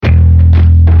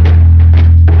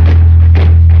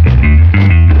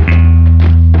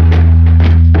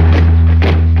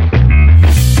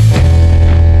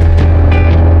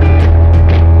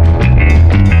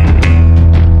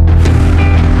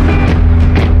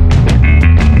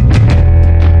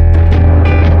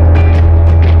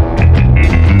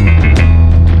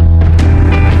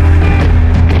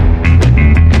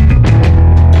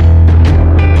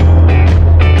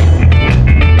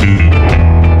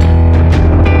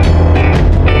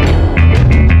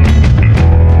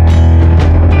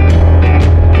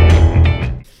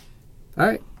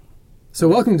So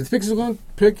welcome to the Pixel Junk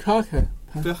Pixel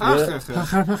Podcast.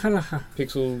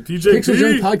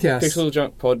 Pixel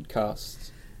Junk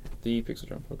Podcast. The Pixel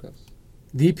Junk Podcast.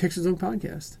 The Pixel Junk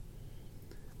Podcast.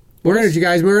 More energy,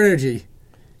 guys. More energy.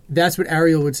 That's what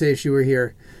Ariel would say if she were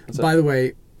here. By the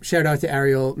way, shout out to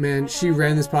Ariel. Man, she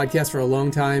ran this podcast for a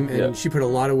long time, and she put a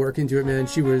lot of work into it, man.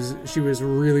 She was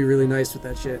really, really nice with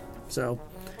that shit. So,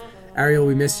 Ariel,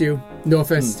 we miss you. No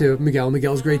offense to Miguel.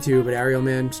 Miguel's great too, but Ariel,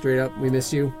 man, straight up, we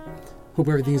miss you. Hope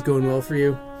everything's going well for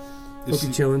you. Hope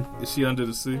you're chilling. Is she under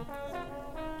the sea?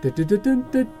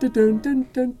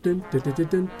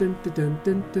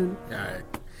 Alright.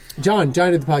 John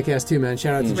did the podcast too, man.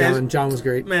 Shout out to John. John was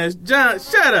great. Man, John,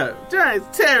 shut up. John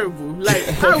is terrible.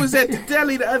 Like, I was at the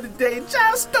deli the other day and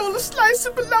John stole a slice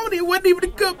of bologna. It wasn't even a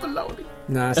good bologna.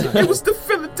 Nah, it's not. It was the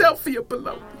Philadelphia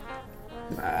bologna.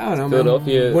 I don't know,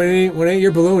 Philadelphia. man. When it ain't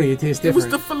your bologna, it tastes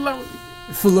different. It was the bologna.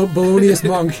 Bologniest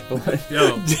monk.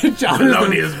 Yo, John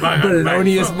bologniest monk.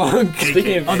 Bologniest monk.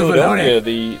 Speaking of Philadelphia,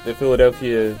 the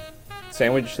Philadelphia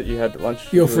sandwich that you had at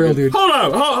lunch. Yo, for real, dude. Hold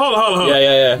on.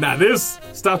 Yeah. Now this,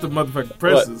 stop the motherfucking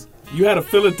presses. You had a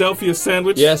Philadelphia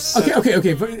sandwich? Yes.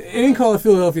 Okay, but it didn't call it a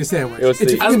Philadelphia sandwich. It was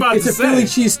It's I was about a to say. Philly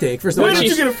cheesesteak. First of all, Where did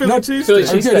you get a Philly Philly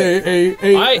cheesesteak? cheesesteak.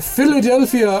 a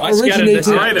Philadelphia originated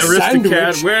Right, sandwich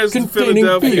Aristocrat. Where's the containing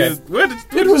Philadelphia? beef. What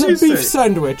It was a did she beef say?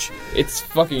 sandwich. It's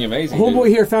fucking amazing. Homeboy dude.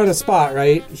 here found a spot,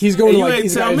 right? He's going Hey, to you like ain't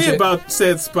these tell guys me and shit. about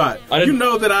said spot. I You didn't-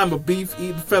 know that I'm a beef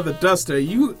eating feather duster.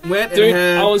 You went Dude, and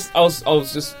had I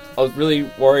was really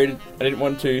worried. I didn't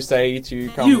want to say to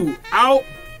come. you out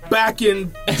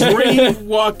backing, dream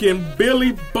walking,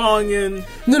 Billy bonging.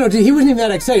 No, dude, he wasn't even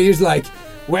that excited. He was like,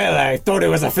 well, I thought it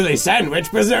was a Philly sandwich,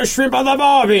 but there's shrimp on the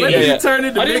barbie. When did you turn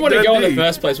into I didn't Big want to go in the Dundee?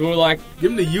 first place. We were like,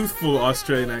 Give him the youthful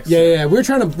Australian accent. Yeah, we're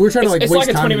trying to like it's waste like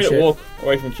a time and 20-minute shit. walk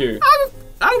away from Q.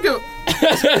 I don't give.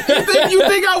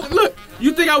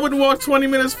 You think I wouldn't walk 20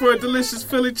 minutes for a delicious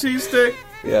Philly cheesesteak?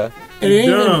 Yeah. And it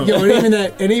ain't Dumb. even,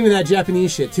 and even that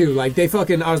Japanese shit too. Like they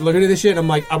fucking, I was looking at this shit and I'm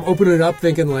like, I'm opening it up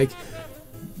thinking like,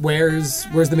 where's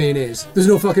the mayonnaise? There's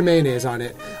no fucking mayonnaise on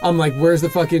it. I'm like, where's the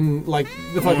fucking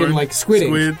squidding?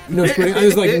 Squid. No squidding. It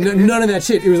was like none of that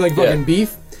shit. It was like fucking Yeah.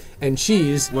 beef and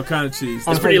cheese. What kind of cheese?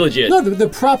 It's pretty legit. No, the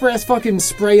proper ass fucking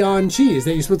spray on cheese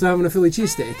that you're supposed to have in a Philly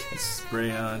cheesesteak. Spray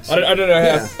on cheese. I don't know how.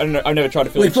 Yeah. I don't know. I've never tried to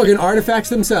feel Like fucking Artifacts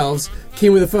themselves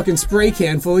came with a fucking spray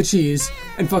can full of cheese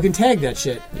and fucking tagged that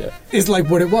shit. Yeah. It's like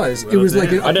what it was. Well, it was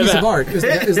like damn. a I never piece of had- art. It was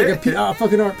like a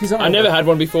fucking piece of art. I never had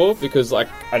one before because like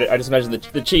I just imagine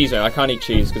the cheese. Man, I can't eat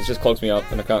cheese because it just clogs me up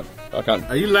and I can't.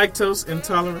 Are you lactose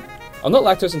intolerant? I'm not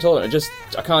lactose intolerant.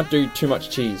 I can't do too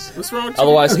much cheese. What's wrong with you?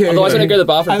 Otherwise, Okay, I'm gonna go to the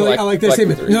bathroom. I like that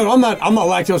statement. No, I'm not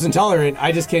lactose intolerant.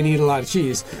 I just can't eat a lot of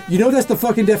cheese. You know that's the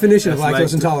fucking definition of That's lactose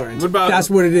lactose. intolerant. What about that's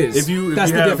what it is. If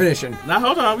that's you the have- definition. Now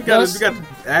hold on, we got to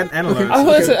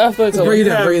analyze. I thought it's a Break it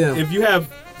down. Break it down. If you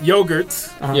have yogurt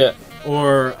yeah.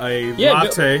 or a Yeah,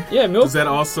 latte, milk. does that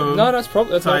also No, that's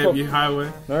probably that's tie no up problem. your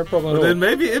highway? No problem Well, at all. then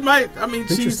maybe it might. I mean,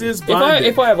 cheese is If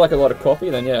bonding. I have like a lot of coffee,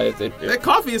 then yeah, That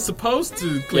coffee is supposed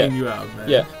to clean Yeah. you out, man.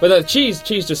 yeah. But the cheese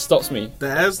just stops me. The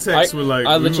Aztecs were like,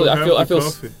 I we literally, will I have feel, the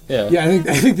coffee. yeah. Yeah, I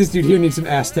think this dude here needs some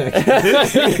ass tech.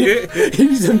 He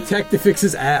needs some tech to fix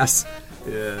his ass.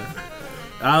 Yeah.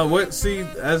 What? See,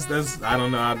 as I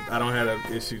don't know. I don't have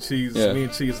that issue. Cheese. Yeah. Me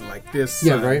and cheese are like this.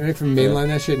 Yeah, son. right from mainline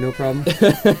that shit, no problem.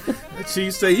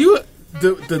 Cheese say you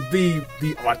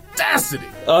the audacity.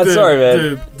 Oh, sorry,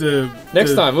 man.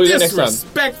 Next time, we'll do it next time.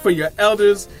 Disrespect for your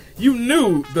elders. You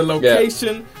knew the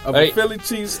location of a Hey. Philly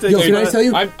cheesesteak. Yo, can I tell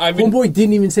you? I've been- Homeboy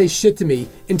didn't even say shit to me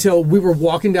until we were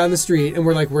walking down the street and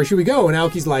we're like, where should we go? And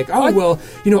Alki's like, oh, well,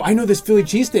 I know this Philly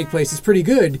cheesesteak place is pretty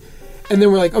good. And then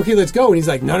we're like, okay, let's go. And he's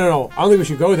like, no, I don't think we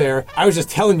should go there. I was just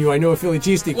telling you I know a Philly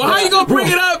cheesesteak Well, place. how you gonna bring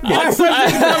it up?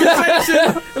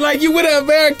 Conversation. Like you with an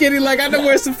American, you're like, I know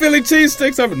where some Philly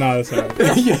cheesesteaks are. No, that's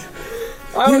not. yeah.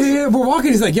 Yeah, we're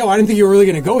walking. He's like, yo, I didn't think you were really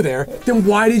going to go there. Then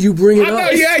why did you bring it I up? know,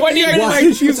 yeah, Why you did you- like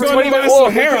It's you was a going to 20-minute buy some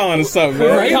walk. hair on or something,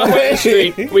 man. Right halfway the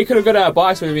street, we could have got our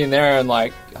bikes. We'd have been there in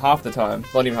like half the time,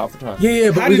 not even half the time.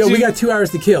 Yeah, but How we did you- got 2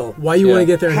 hours to kill. Why you Yeah. want to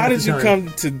get there in How half did the you time?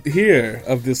 come to hear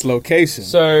of this location?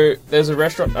 So there's a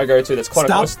restaurant I go to that's quite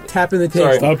Stop close. tapping the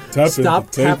table. Sorry.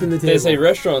 Stop tapping the table. There's a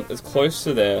restaurant that's close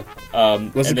to there.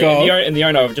 What's and it called? And the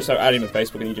owner just added him on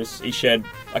Facebook, and he shared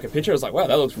like a picture. I was like, wow,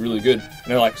 that looks really good.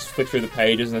 And I like flick through the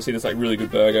pages, and I see this like really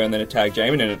good burger, and then it tagged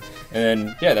Jamin in it, and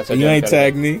then yeah, that's how you Jamin ain't found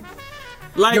tagged me.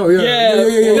 Like, Yo, You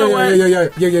know what?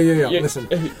 yo. Listen,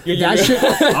 that shit.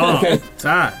 Okay,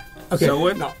 time. Okay, So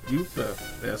what? no. You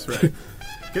that's right.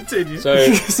 Continue.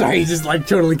 So sorry, you just like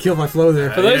totally killed my flow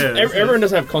there. for those, Yeah, that's everyone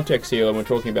doesn't have context here when we're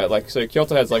talking about like. So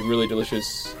Kyoto has like really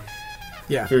delicious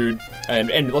food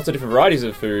and lots of different varieties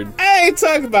of food. I ain't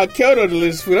talking about Kyoto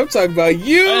delicious food. I'm talking about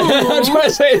you. I'm trying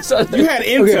to say something. You had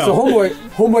intel. Okay, so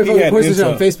homeboy He had posted it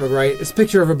on intel. Facebook, right? It's a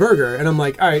picture of a burger, and I'm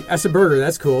like, all right, that's a burger.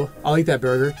 That's cool. I'll eat that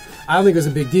burger. I don't think it was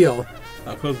a big deal.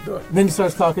 I'll close the door. Then he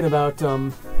starts talking about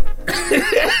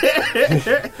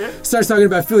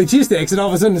Philly cheesesteaks, and all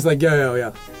of a sudden it's like,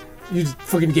 yeah. You just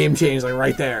fucking game changed like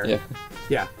right there.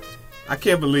 Yeah. I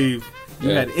can't believe you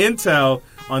Yeah. had intel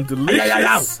on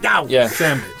delicious Yeah.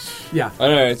 sandwich. Yeah. I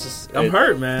know, it's just... I'm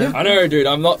hurt, man. Yeah. I know, dude.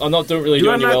 I'm not doing really Do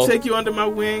I doing you not well. take you under my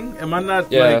wing? Am I not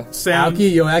Yeah. like Sam?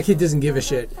 That kid doesn't give a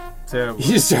shit. Terrible.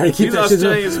 He just started to keep He's that shit.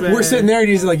 Australian, man. We're sitting there and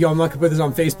he's like, yo, I'm not gonna put this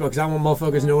on Facebook because I don't want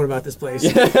motherfuckers knowing about this place.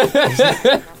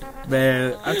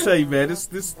 Man, I tell you, man, this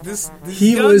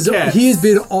He young was. cats. He has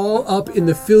been all up in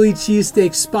the Philly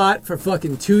cheesesteak spot for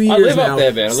fucking 2 years live now. up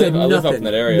there, man. I Said live up nothing. in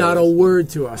that area. Not a word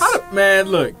to us. Man,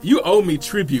 look, you owe me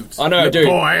tribute. I know, you dude.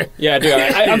 Boy. Yeah, dude.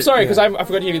 I'm sorry, because I forgot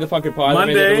to give you the pumpkin pie at the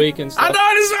end of Monday. the week and stuff.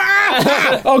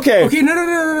 I know this. Okay. Okay,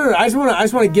 no. I just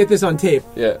want to get this on tape.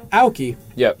 Yeah. Aoki,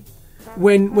 Yep.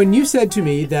 when you said to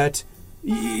me that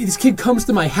this kid comes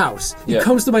to my house, he Yeah.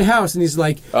 comes to my house and he's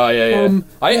like, Oh, yeah.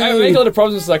 I hey, make a lot of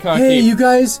problems that I can't hey, keep.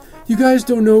 you guys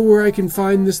don't know where I can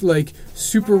find this like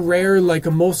super rare like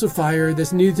emulsifier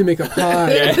that's needed to make a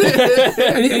pie.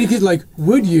 and he kid's like,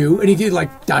 would you? And he kid like ...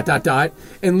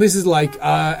 And Liz is like,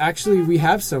 actually we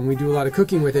have some. We do a lot of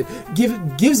cooking with it.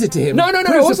 Gives it to him. No, Puts it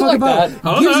the wasn't fucking like bottle, that.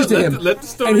 Hold Gives on, it to let him. the- let the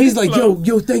story and he's like, flow.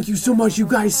 yo, thank you so much. You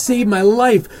guys saved my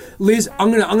life. Liz,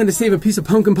 I'm gonna save a piece of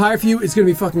pumpkin pie for you. It's gonna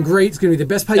be fucking great. It's gonna be the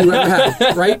best pie you ever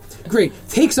had. Right? Great.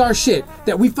 Takes our shit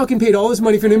that we fucking paid all this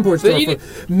money for an import store you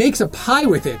for, makes a pie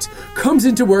with it, comes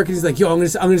into work and he's like, yo, I'm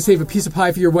gonna save a piece of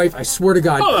pie for your wife. I swear to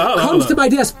God. Hold on, comes to my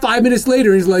desk 5 minutes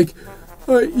later and he's like,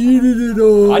 I eated it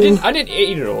all. I didn't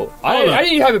eat it all. I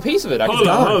didn't even have a piece of it. Hold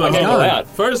on. I gave it on. out.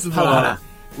 First of Hold all, on.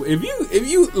 if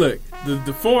you look,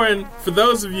 the foreign, for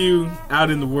those of you out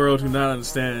in the world who not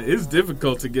understand, it's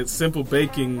difficult to get simple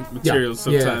baking materials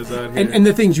sometimes out here. And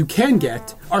the things you can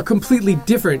get are completely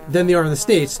different than they are in the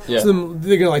States. Yeah. So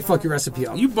they're gonna like fuck your recipe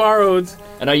up. You borrowed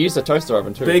And I used a toaster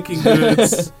oven too. baking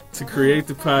goods to create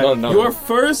the pie. Oh, no. Your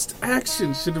first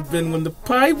action should have been when the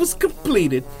pie was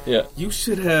completed. Yeah. You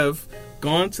should have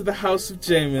gone to the house of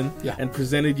Jamin Yeah. and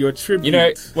presented your tribute. You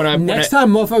know, Next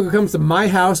time motherfucker comes to my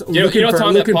house You know looking what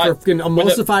time that for pie- fucking when the-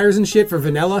 emulsifiers and shit for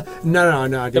vanilla,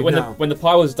 no, dude, when no. the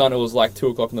pie was done, it was like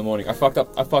 2:00 in the morning. I fucked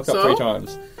up So? 3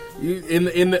 times. You, in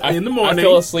the morning. I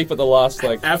fell asleep at the last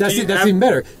like. after That's you, that's af- even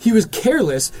better. He was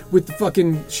careless with the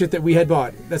fucking shit that we had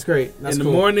bought. That's great. That's in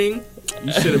cool. the morning.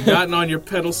 You should have gotten on your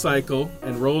pedal cycle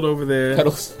and rolled over there.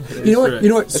 Pedals. You know what? You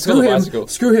know what? It's Screw called a him. bicycle.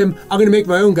 Screw him. I'm gonna make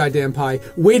my own goddamn pie.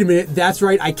 Wait a minute. That's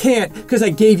right. I can't because I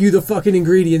gave you the fucking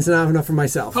ingredients and I have enough for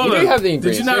myself. Hold You on. do have the Did you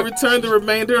ingredients, not yeah. return the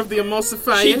remainder of the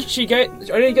emulsifier? She gave.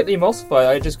 I didn't get the emulsifier.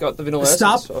 I just got the vanilla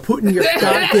Stop essence. putting your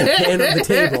goddamn hand on the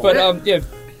table. But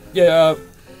yeah.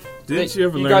 Didn't you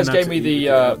ever You learn guys not gave to me eat the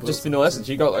apples? just vanilla essence.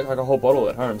 You got like a whole bottle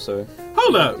at home, so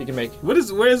Hold up. you can make. Where does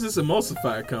this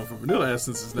emulsifier come from? Vanilla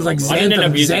essence is no It's like I didn't end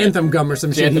up using it. xanthan gum or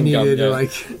some shit he Xanthan gum, needed. yeah.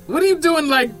 Like What are you doing?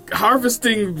 Like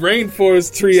harvesting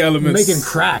rainforest tree elements? making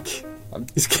crack.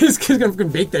 This kid's gonna fucking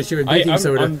bake that shit with baking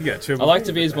soda. I I like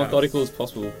to be as methodical as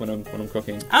possible when I'm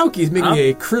cooking. Aoki's making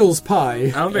a Krill's pie. I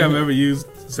don't think I've ever used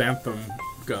xanthan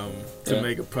gum to Yeah.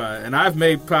 make a pie, and I've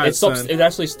made pies. It stops. son. It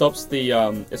actually stops the. It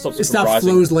stops It it from stops rising.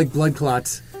 flows like blood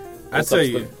clots. I It tell stops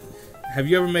you, have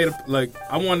you ever made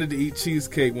I wanted to eat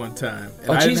cheesecake one time, and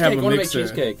Oh, I didn't have cheesecake! a I want to make mixer.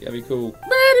 cheesecake. That'd be cool.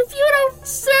 Man, if you don't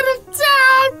settle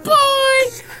down,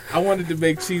 boy. I wanted to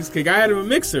make cheesecake. I had a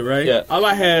mixer, right? Yeah. All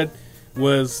I had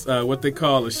was what they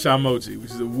call a shamoji, which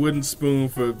is a wooden spoon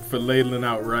for ladling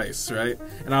out rice, right?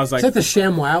 And I was Is like, that the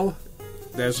ShamWow?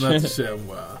 that's not the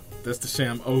shamoji. That's the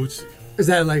shamoji. Is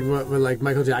that like what would like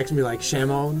Michael Jackson be like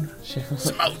Shamon?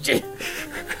 Shamoji.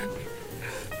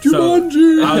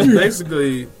 Jumanji! I was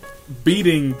basically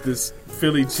beating this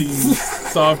Philly cheese,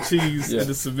 soft cheese Yeah.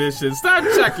 into submission. Stop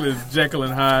Jekyll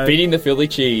and Hyde. Beating the Philly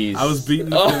cheese. I was beating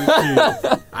the Philly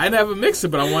cheese. I didn't have a mixer,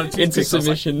 but I wanted into cheesecake. So I was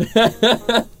like, submission.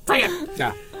 "Dang it."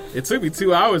 Yeah. It took me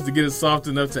 2 hours to get it soft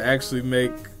enough to actually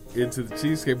make into the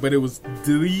cheesecake, but it was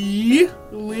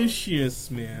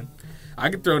delicious, man. I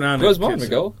could throw down. Where's that mine, kitchen.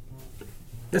 Miguel?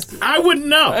 I wouldn't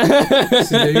know.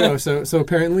 So there you go. So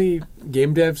apparently,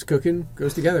 game devs cooking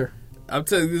goes together. I'm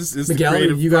telling you, this is Miguel, the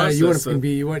creative you got process.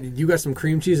 you got some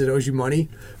cream cheese that owes you money.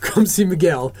 Come see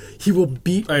Miguel. He will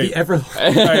beat Hey. the ever.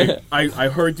 I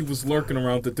heard you was lurking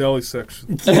around the deli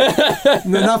section. No,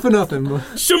 not for nothing.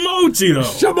 Shamoji though.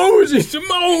 Shamoji.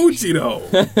 Shamoji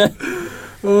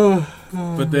though.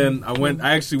 But then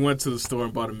I actually went to the store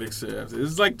and bought a mixer. It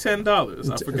was like $10.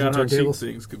 I forgot how cheap turntables?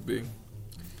 things could be.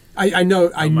 I know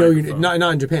you're microphone.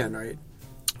 not in Japan, right?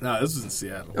 No, this is in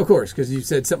Seattle. Of course, because you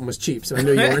said something was cheap, so I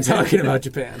know you weren't talking about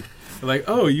Japan. Like,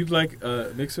 oh, you'd like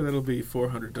a mixer that'll be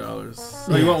 $400.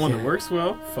 Oh, you want one that works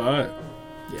well? Fine.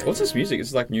 Yeah, What's this music?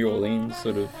 It's like New Orleans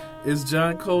sort of. Is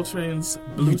John Coltrane's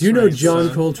Blue You do know Train, John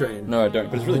son. Coltrane. No, I don't.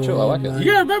 But it's really chill. I like it. You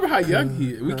gotta remember how young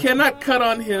he is. We cannot cut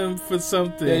on him for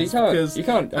something. Yeah, you can't. Because, You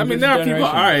can't. I mean, there are people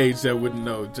our age that wouldn't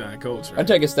know John Coltrane. I'd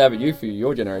take a stab at you for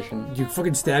your generation. You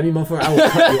fucking stab me, motherfucker. I will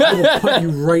cut you. I will cut you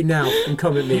right now and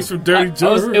come at me. He's from Dirty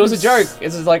Jones. It was a joke.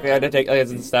 It's just like I'd take a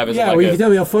stab. It's Yeah, like well, you can tell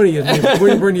me how funny it is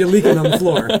when you're leaking on the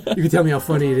floor. You can tell me how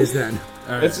funny it is then.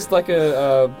 Right. It's just like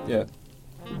a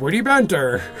Witty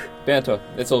banter. banter.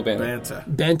 It's all banter. Banta.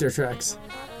 Banter tracks.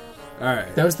 All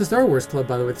right. That was the Star Wars club,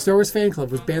 by the way. The Star Wars fan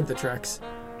club was Bantha tracks.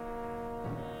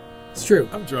 It's true.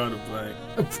 I'm drawing a blank.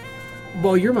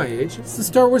 Well, you're my age. It's the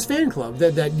Star Wars fan club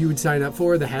that you would sign up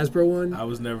for, the Hasbro one. I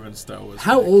was never in Star Wars.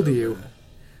 How old are you?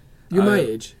 You're my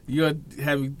age. You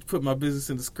had me put my business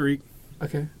in the creek.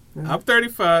 Okay. I'm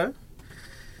 35.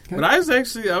 Okay. But I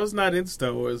was not in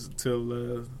Star Wars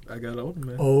until I got older,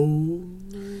 man. Oh,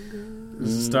 This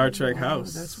is Star Trek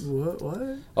house. that's what?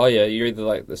 Oh yeah, you're either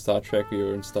like the Star Trek or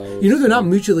you're in Star Wars. You know they're not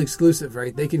mutually exclusive,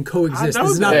 right? They can coexist. I know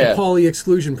This is not that. the Pauli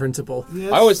exclusion principle.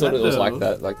 Yes, I always thought it was know. like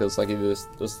that. Like there was like either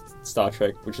this Star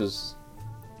Trek, which is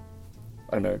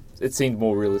I don't know. It seemed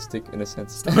more realistic in a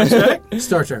sense.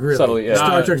 Star Trek, really. Subtly, yeah.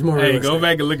 Star Trek's more Hey, realistic. go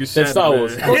back and look at Then Shatner. Star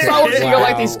Wars. man. Well, Star Wars, you got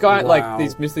like Wow. these guys, Wow. like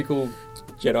these mystical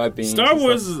Jedi beings. Star and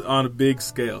Wars stuff. is on a big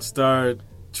scale. Star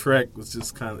Trek was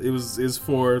just kind of is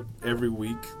for every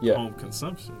week Yeah. home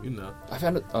consumption. You know. I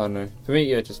found it. Oh no, for me,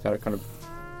 yeah, I just found it kind of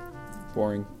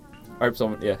boring. I hope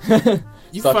someone, yeah.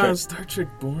 You Star find Trek. Star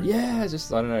Trek boring? Yeah,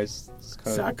 just I don't know. It's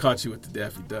kind See, I of. caught you with the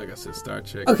Daffy Duck. I said Star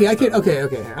Trek. Okay, I can. Star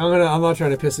Wars. Okay. I'm not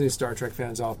trying to piss any Star Trek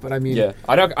fans off, but I mean, Yeah,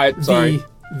 I don't. Sorry.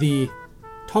 the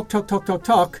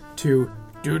talk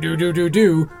to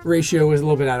do ratio is a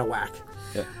little bit out of whack.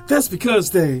 That's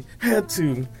because they had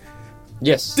to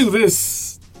Yes. do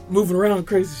this, moving around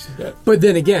crazy shit. Yeah. But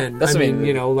then again, That's I what I mean, mean.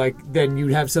 you know, like then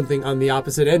you'd have something on the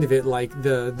opposite end of it, like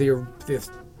the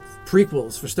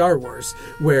prequels for Star Wars,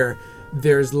 where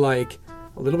there's like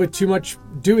a little bit too much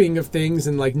doing of things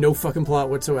and like no fucking plot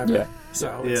whatsoever. Yeah.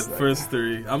 So Yeah, it's the like, first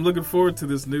three. I'm looking forward to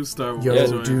this new Star Wars. yo,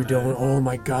 joint, dude, man. don't. Oh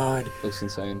my god, Looks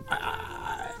insane.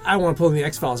 I want to pull in the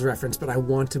X-Files reference, but I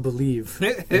want to believe.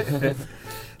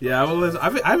 Yeah,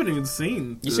 I haven't even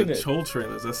seen You the seen it? troll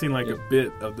trailers. I've seen like a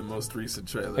bit of the most recent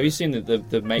trailer. Have you seen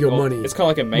the make? Yo, of? money. It's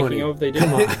kind of like a making Money. of. They did.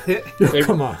 Come on, They-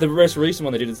 come on. The most recent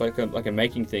one they did is like a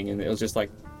making thing, and it was just like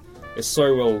it's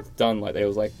so well done. Like there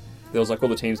was like all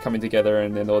the teams coming together,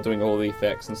 and then they were doing all the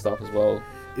effects and stuff as well.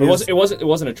 But it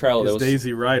wasn't a trailer. There Is was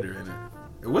Daisy Ryder in it?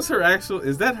 What's her actual?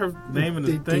 Is that her name in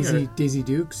the thing? Daisy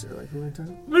Dukes, or like what am I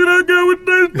talking? Look at that guy with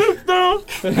Daisy Dukes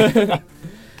though.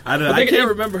 I can't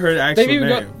remember her actual They've even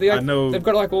name. got the I know. they've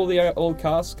got like all the old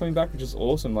casts coming back, which is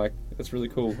awesome. Like it's really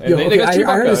cool. And Yo, they okay, got I Chewbacca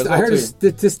heard as I well heard a too.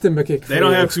 statistic. They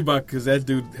don't have Chewbacca because that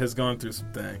dude has gone through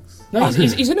some things. No,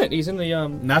 he's in it. He's in the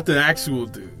Not the actual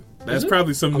dude. That's Is it?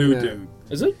 probably some new yeah. dude.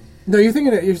 Is it? No, you're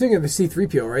thinking of the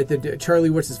C-3PO, right? The Charlie,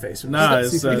 what's his face? Nah,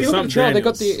 Is it's that If you look at something the trailer, they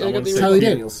got Daniels. the- I they got wanna the say. Charlie Yeah.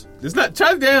 Daniels. It's not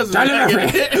Charlie Daniels.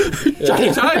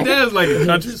 Charlie Charlie Daniels is like a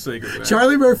country singer. Man.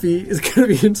 Charlie Murphy is going to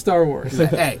be in Star Wars.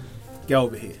 Hey, get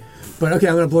over here. But okay,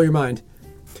 I'm going to blow your mind.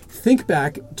 Think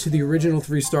back to the original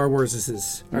 3 Star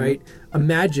Warses, all right?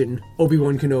 Imagine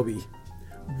Obi-Wan Kenobi.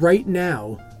 Right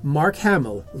now, Mark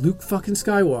Hamill, Luke fucking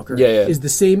Skywalker, Yeah. is the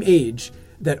same age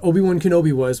that Obi-Wan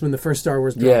Kenobi was when the first Star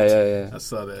Wars dropped. Yeah. I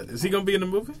saw that. Is he gonna be in the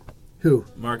movie? Who?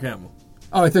 Mark Hamill.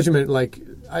 Oh, I thought you meant like...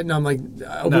 I'm like...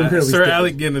 Obi-Wan Nah, Kenobi's Sir different.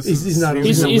 Alec Guinness. He's not-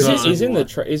 He's not in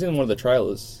anymore. he's in one of the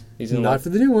trailers. He's in Not like, for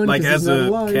the new one. Like 'cause as he's not a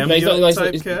alive. cameo? no, he's not, like,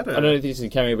 type he's- cat, I don't know if he's in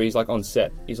cameo, but he's like on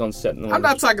set. He's on set. In the I'm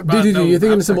not talking about. Dude, no, you're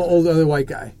thinking I'm of some talking- old other white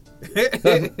guy.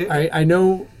 I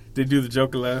know... They do the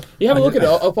Joker laugh. You have a look at it.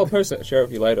 I'll post it. Share it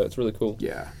with you later. It's really cool.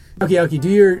 Yeah. Okay,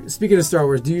 speaking of Star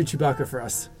Wars, do your Chewbacca for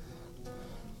us.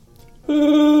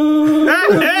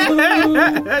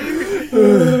 Hey,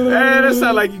 that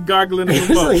sound like you gargling in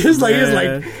the boat. It's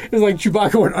like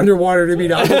Chewbacca went underwater to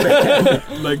meet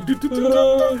Aquaman. Like,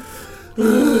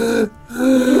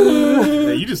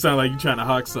 yeah, you just sound like you're trying to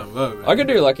hawk something up. Man. I could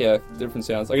do like different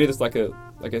sounds. I could do this like a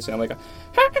sound like a.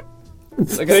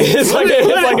 It's like it's like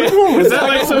Is that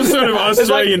like some sort of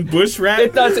Australian bush rat?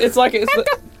 it does. It's like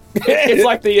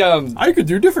like the I could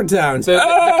do different sounds. the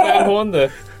clown horn.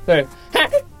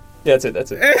 Yeah, that's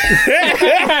it.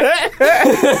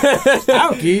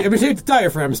 Ouchie, imitate the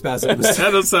diaphragm spasms.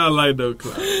 That don't sound like no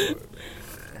clown.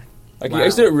 Like, Wow. I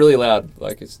used to do it really loud.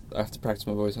 Like, I have to practice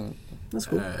my voice on it. That's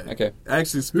cool. Okay.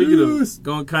 Actually, speaking of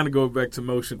going back to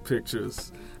motion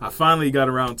pictures, I finally got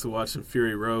around to watching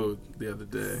Fury Road the other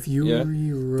day.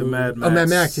 Fury Road. The Mad Max. Oh, Mad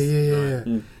Max.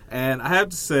 Yeah. And I have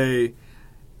to say,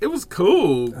 it was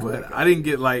cool, but I didn't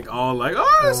get like all like,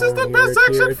 oh, this is the best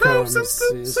action film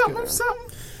since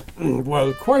something.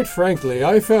 Well, quite frankly,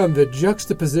 I found the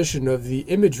juxtaposition of the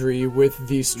imagery with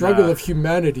the struggle of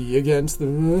humanity against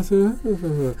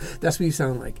the... That's what you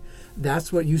sound like.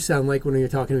 That's what you sound like when you're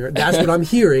talking. That's what I'm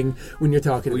hearing when you're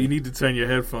talking. Well, you need to turn your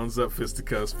headphones up,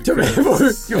 fisticuffs. Turn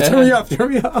me up. Turn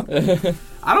me up.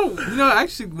 I don't,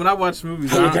 actually, when I watch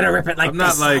movies, You're gonna rip it like I'm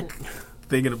not this. like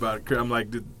thinking about it. I'm like,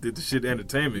 did the shit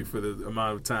entertain me for the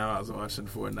amount of time I was watching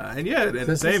for it? And yeah, it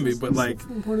entertained me, but like, That's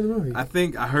the point of the movie. I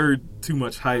think I heard too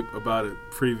much hype about it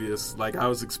previous. Like, I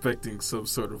was expecting some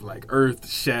sort of like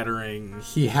earth-shattering.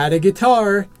 He had a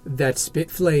guitar that spit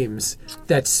flames,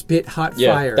 that spit hot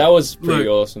Yeah, fire. that was pretty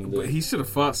Look, awesome. But Dude. he should have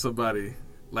fought somebody.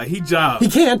 Like, he jobbed. He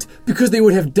can't because they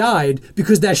would have died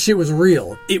because that shit was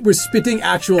real. It was spitting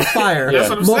actual fire. That's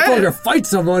what I'm saying. Motherfucker, fight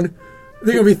someone.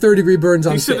 They're gonna be 3rd-degree burns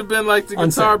on He should spit. have been like the On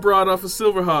guitar set. broad off of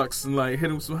Silverhawks and like hit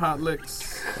him some hot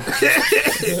licks.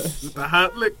 With the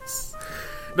hot licks.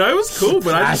 No, it was cool,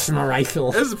 but I just, That's my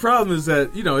rifle. that's the problem is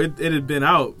that, it had been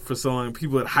out for so long.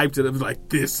 People had hyped it up like,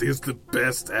 this is the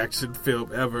best action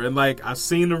film ever. And like, I've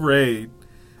seen The Raid.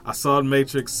 I saw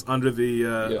Matrix under the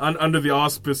under the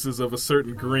auspices of a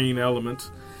certain green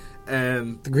element.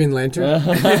 And The Green Lantern.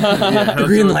 yeah, The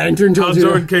Green Lantern How told you.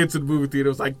 Jordan came to the movie theater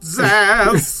was like,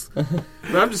 Zaz!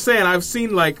 But I'm just saying, I've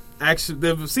seen like action.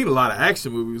 They've seen a lot of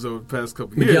action movies over the past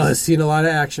couple years. Miguel has seen a lot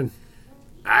of action.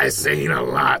 I seen a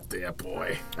lot there,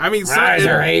 boy. I mean, Rise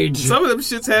or age. some of them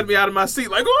shits had me out of my seat,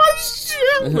 like, oh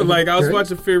shit! But like, I was Right.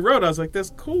 watching Fury Road, I was like,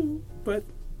 that's cool, but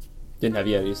Didn't have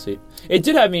you out of your seat. It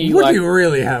did have me, What like... do you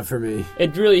really have for me?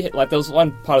 It really hit, like, there was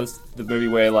one part of the movie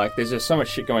where, like, there's just so much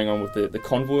shit going on with the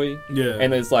convoy. Yeah.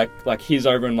 And there's, like he's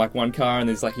over in, like, one car, and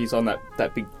there's, like, he's on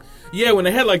that big... yeah, when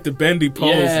they had like the bendy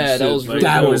poles, Yeah, and shit, that was like, really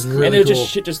That cool. was really and there was cool. just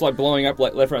shit just, like, blowing up,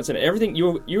 like, left, right, and center. Everything,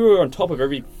 you were on top of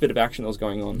every bit of action that was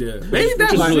going on. yeah, maybe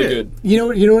that Which is was really it. good. You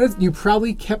know what? You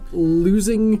probably kept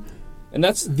losing And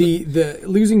that's... the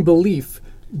losing belief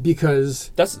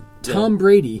because That's... Tom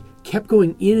Brady kept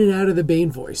going in and out of the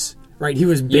Bane voice. Right, he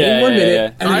was Bane Yeah, one yeah, minute, yeah.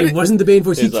 and then I he didn't- wasn't the Bane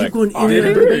voice. He He's kept like, going in "Oh, and out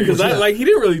of the Bane voice. Because Yeah. he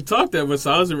didn't really talk that much,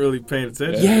 so I wasn't really paying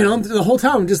attention. Yeah, and the whole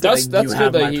time I'm just That's like, you good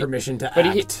have that my he- permission to but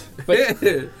act.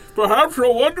 But Perhaps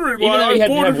you're wondering even why though I he had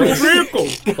boarded your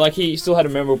vehicle. like, he still had a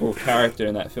memorable character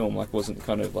in that film. Like, wasn't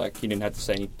kind of like he didn't have to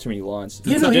say too many lines.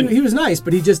 Yeah, no, he was nice,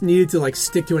 but he just needed to like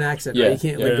stick to an accent. Yeah, Right? He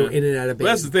can't yeah. like go in and out of Bane.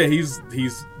 Well, that's the thing.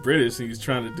 He's British. And he's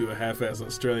trying to do a half-ass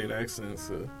Australian accent.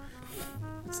 So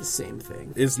It's the same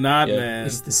thing. it's not, Yeah. man.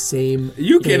 It's the same.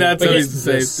 You thing. cannot tell me It's it's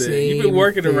the same thing. You've been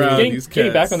working thing. around Getting, these cats.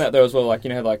 getting back on that though as well, like, you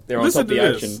know, like they're on Listen top to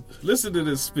of the this. action. Listen to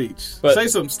this speech. But- Say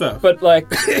some stuff. But like,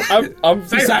 I'm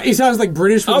He sounds like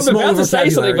British with a I'm small about to say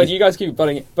something, vocabulary. but you guys keep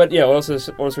butting. But yeah, what I was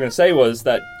going to say was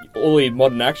that all the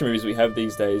modern action movies we have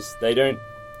these days, they don't.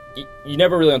 You're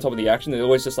never really on top of the action. They're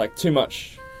always just like too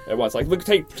much at once. Like, look,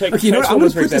 take Okay, you know what? I'm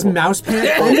going Transformers, to for put this example. mouse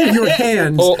pad under your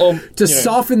hands Or, to you know.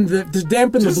 soften to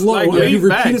dampen the Just blow like of you lean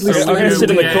back. repeatedly So I'm gonna slamming sit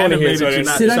in the your corner here, animated, so I you're don't-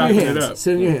 not Sit on chopping your it hands. up.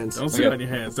 Sit on your hands. Don't sit Okay. on your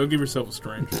hands. Don't give yourself a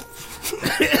strain.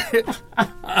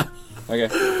 Okay.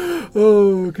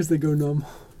 Oh, because they go numb.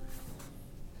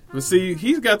 But see,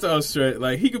 he's got the Australia.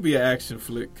 Like, he could be an action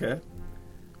flick cat.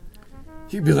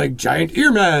 He'd be like giant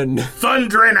earman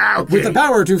Thundering out with the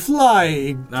power to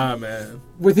fly Nah, man.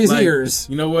 with his Like, ears.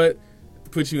 You know what?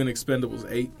 Put you in Expendables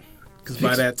 8. Because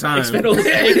by that time... Expendables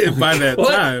 8? by that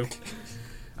What? time...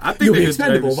 I think You'll they be could drag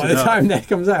expendable this by shit the out. time that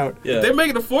comes out. Yeah. They're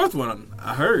making a fourth one,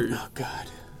 I heard. Oh God.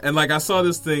 And like I saw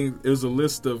this thing, it was a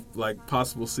list of like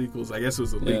possible sequels. I guess it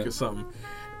was a leak Yeah. or something.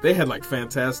 They had like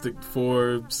Fantastic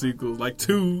Four sequels, like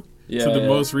 2 Yeah, to the yeah.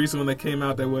 most recent one that came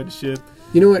out that wasn't shit.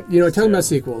 You know what? Talking about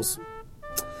sequels.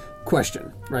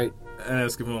 Question, right?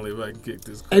 Ask him only if I can kick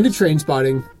this. End of Train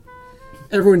Spotting.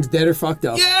 Everyone's dead or fucked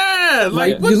up. Yeah,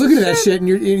 Like what you're the looking at that shit and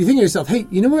you think to yourself, hey,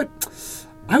 you know what?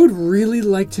 I would really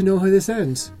like to know how this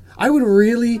ends. I would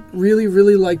really, really,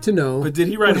 really like to know. But did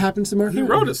he write what a- happens to Mark? He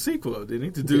Hamill. wrote a sequel, though, didn't he?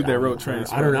 The dude that wrote Train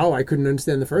I don't know. I couldn't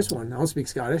understand the first one. I don't speak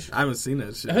Scottish. I haven't seen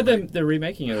that shit. I heard they're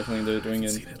remaking it. I think they're doing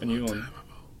a new one.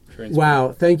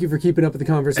 Wow, thank you for keeping up with the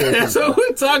conversation. That's what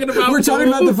we're talking about. We're talking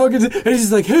about the fucking. And he's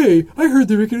just like, hey, I heard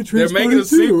they're making a They're Train making a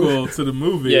Spotting too. sequel to the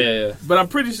movie. Yeah. But I'm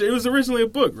pretty sure it was originally a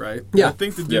book, right? Yeah. I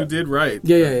think the dude Yeah. did write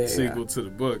Yeah, a yeah. sequel to the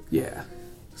book. Yeah.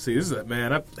 See, this is that,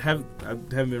 man. I haven't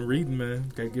been reading,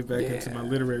 man. Gotta get back into Yeah. my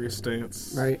literary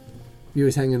stance. Right. You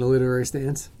always hang in a literary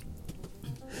stance.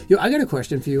 Yo, I got a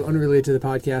question for you, unrelated to the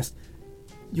podcast.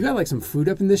 You got like some food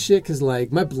up in this shit because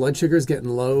like my blood sugar is getting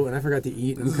low and I forgot to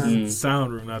eat. This is the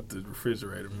sound room, not the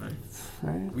refrigerator, man.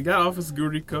 Right. We got Office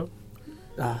Gurico.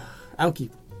 Alki,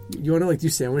 you want to like do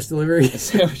sandwich delivery?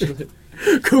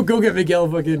 Go get Miguel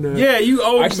fucking. Yeah, you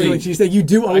owe actually, me. She said you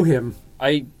do owe him.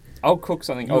 I'll cook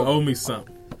something. You owe me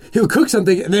something. He'll cook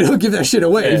something and then he'll give that shit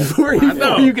away before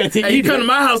you get to hey, eat you come it. to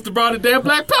my house to borrow the damn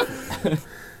black pepper.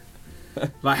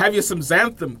 Like, have you some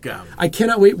xanthan gum? I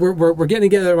cannot wait. We're getting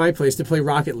together at my place to play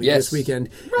Rocket League this weekend,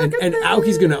 and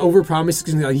Alki's gonna overpromise.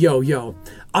 He's gonna be like, yo,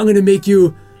 I'm gonna make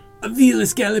you a Villa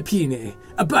Scalapine,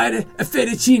 a Bita, a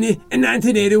Fettuccine, in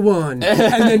 1981,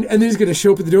 and then he's gonna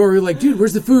show up at the door. We're like, dude,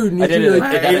 where's the food? And I did it.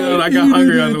 I got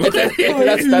hungry on the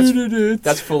way.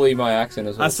 That's fully my accent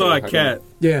as well. I saw a cat.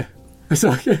 Yeah, I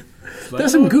saw a cat. That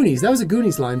was some Goonies. That was a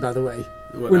Goonies line, by the way.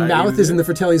 When Mouth is in the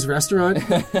Fratelli's restaurant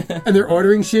and they're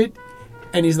ordering shit.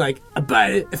 And he's like, a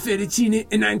Bita, a Fettuccine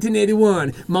in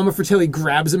 1981. Mama Fratelli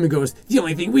grabs him and goes, the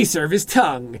only thing we serve is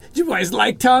tongue. Do you guys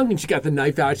like tongue? And she got the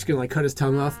knife out. She's going to like cut his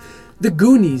tongue off. The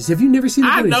Goonies. Have you never seen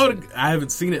the Goonies? I know. I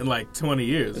haven't seen it in like 20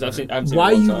 years. I've seen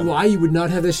why you would not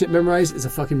have that shit memorized is a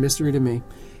fucking mystery to me.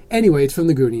 Anyway, it's from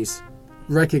the Goonies.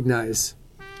 Recognize.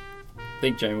 I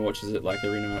think Jamie watches it like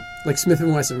every night. Like Smith &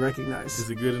 Wesson, Recognize. Is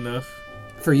it good enough?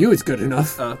 For you, it's good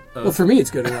enough. Well, for me,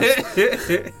 it's good enough.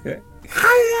 Yeah.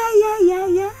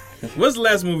 What's the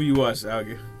last movie you watched,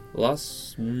 Algie?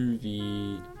 Last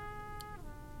movie...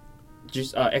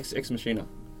 Just Ex Machina.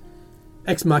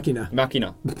 Ex Machina.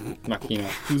 Machina.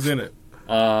 Who's in it?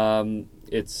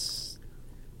 It's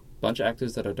a bunch of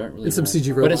actors that I don't really It's some know. CG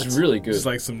But robots. it's really good. It's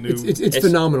like some new... It's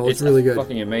phenomenal. It's really good.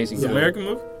 Fucking amazing. It's an American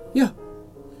movie? Yeah.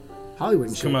 Hollywood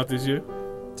and It's shit. come out this year?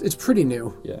 It's pretty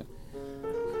new. Yeah.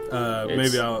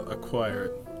 Maybe I'll acquire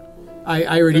it.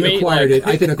 I already acquired it.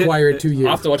 I can acquire it to you.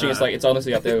 After watching it's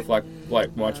honestly up there with like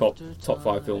my top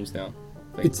 5 films now.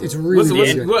 It's really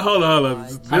good. Hold on.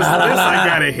 This I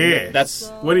gotta hear.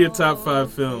 What are your top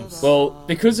 5 films? Well,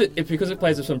 because it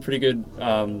plays with some pretty good.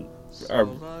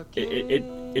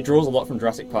 It draws a lot from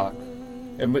Jurassic Park,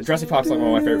 and Jurassic Park's like one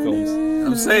of my favorite films.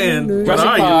 I'm saying, what Jurassic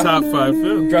are Park, your top 5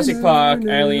 films? Jurassic Park,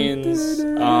 Aliens,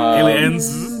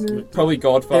 probably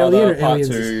Godfather Part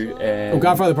 2, and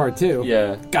Godfather Part 2.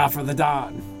 Yeah, Godfather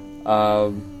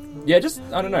Dawn. Yeah, just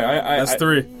I don't know. That's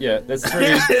 3. Yeah, there's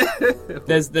 3.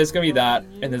 there's gonna be that,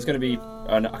 and there's gonna be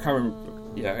I can't remember.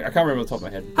 Yeah, I can't remember off the top of my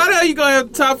head. How the hell you gonna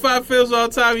have top 5 films all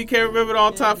the time? You can't remember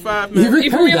all top 5, man. You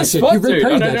Rick Perry that shit. You Rick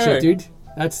Perry that know. shit, dude.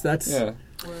 That's. Yeah.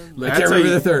 I can't remember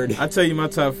the third. I'll tell you my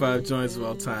top 5 joints of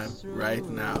all time right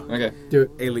now. Okay. Do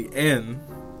it. Alien.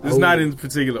 It's not in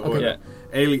particular order. Yeah.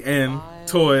 Alien,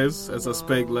 Toys, as I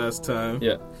spake last time.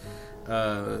 Yeah.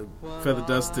 Feather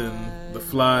Dustin, The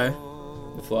Fly.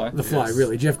 The Fly. The Fly, Yes.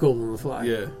 really. Jeff Goldblum, The Fly.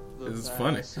 Yeah, it's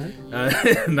funny.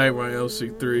 Nightmare on Elm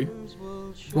Street 3.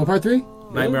 What, Part 3?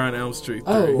 Nightmare on Elm Street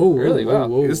 3. Oh, Really?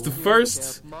 Wow. It's the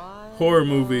first horror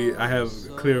movie I have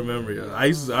a clear memory of. I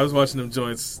was watching them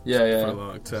joints for a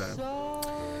long time.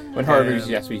 When horror movies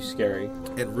have to be scary.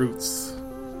 And Roots.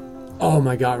 Oh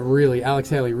my God, really? Alex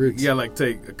Haley Roots. You gotta like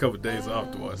take a couple days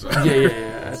off to watch.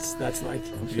 Yeah. That's like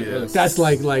Yes. that's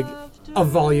like a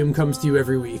volume comes to you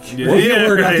every week. Yeah.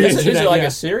 Word off the Is internet, it like yeah.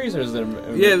 a series or is it a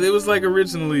Yeah, it was like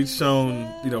originally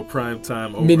shown, prime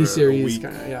time over a Miniseries, week.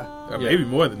 kind of, yeah. Or maybe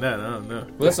more than that. I don't know.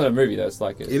 Well, that's not a movie. That's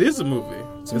like It is a movie.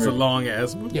 It's a long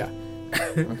ass movie. Yeah.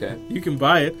 Okay. You can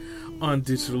buy it on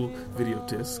digital video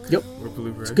disc. Yep. Or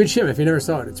Blu-ray. It's good shit. If you never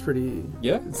saw it, it's pretty.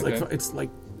 Yeah. It's okay. like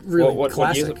really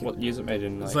classic. What years it made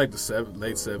in? It's like the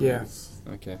late 70s.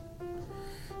 Yeah. Okay.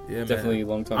 Yeah, Definitely man. a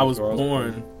long time. I was before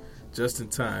born just in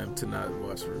time to not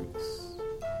watch Roots.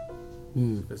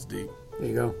 That's deep. There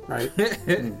you go. Right.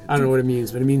 I don't know what it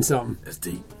means, but it means something. That's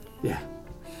deep. Yeah.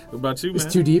 What about you, man?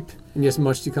 It's too deep and yes,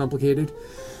 much too complicated.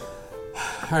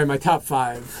 All right, my top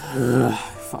 5. Ugh,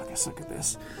 fuck, I suck at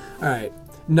this. All right,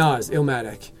 Nas,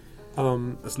 Illmatic.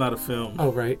 That's not a film.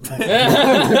 Oh, right.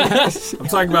 I'm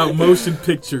talking about motion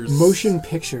pictures. Motion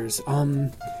pictures.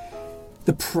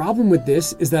 The problem with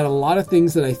this is that a lot of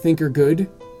things that I think are good,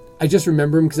 I just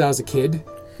remember them because I was a kid.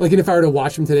 Like, and if I were to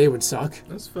watch them today, it would suck.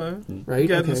 That's fine. Right? You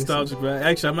got Okay, nostalgic.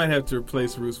 Actually, I might have to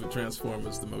replace Roots with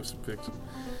Transformers, the motion picture.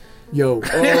 Yo.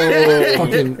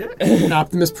 Fucking when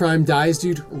Optimus Prime dies,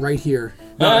 dude, right here.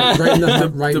 Right in the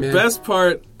hunt, right, The man. best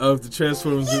part of the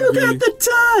Transformers You movie... got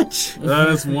the touch!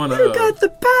 that's one of You got the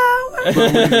power! But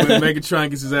when Megatron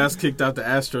gets his ass kicked out the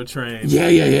Astro Train. Yeah.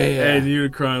 And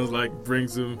Unicron's like,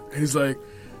 brings him... He's like,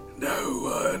 no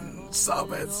one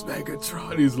summons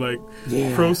Megatron. He's like,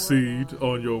 proceed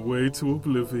on your way to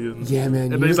oblivion. Yeah,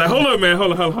 man. And then he's like, hold on, man.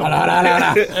 Hold on. Hold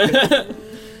on.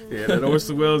 Yeah, that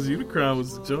Orson Welles Unicron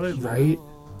was the joint. Right?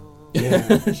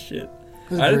 Yeah. Shit.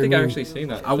 That's a I don't great think I've movie. actually seen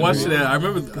that. I watched it. I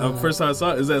remember first time I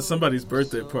saw it was at somebody's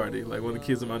birthday party, like one of the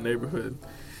kids in my neighborhood,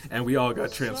 and we all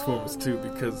got Transformers too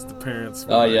because the parents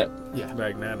were Yeah.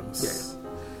 magnanimous.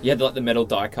 You had like the metal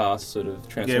die-cast sort of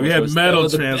Transformers. Yeah, we had That metal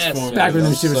was the best. Transformers. Back when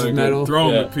them That shit was so metal. good.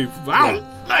 Throwing Yeah. at people. I don't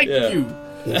like Yeah. you.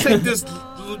 Take this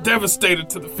Devastator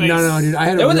to the face. No, dude. I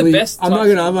had They a were the really. best I'm not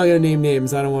types. gonna name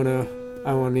names. I don't want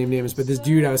to name names, but this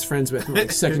dude I was friends with in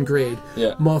like second grade,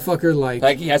 Yeah. motherfucker,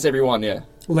 Like he has everyone, yeah.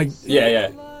 Yeah.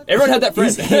 Everyone had that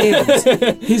friend.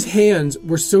 his hands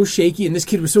were so shaky, and this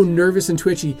kid was so nervous and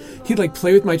twitchy. He'd like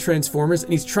play with my Transformers,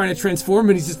 and he's trying to transform,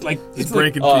 and he's just like It's like,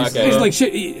 breaking Oh, pieces. okay. It's Yeah. like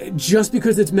shit. Just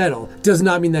because it's metal does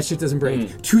not mean that shit doesn't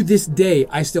break. To this day,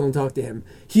 I still don't talk to him.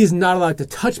 He is not allowed to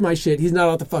touch my shit. He's not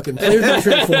allowed to fucking play with my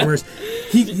Transformers.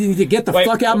 He needs to get the Wait,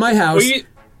 fuck out of my house.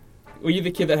 Were you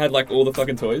the kid that had like all the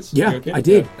fucking toys? when you Yeah, were a kid? I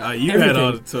did. You had Everything.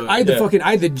 all the toys. I had the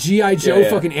I had the G.I. Joe Yeah.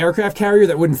 fucking aircraft carrier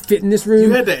that wouldn't fit in this room.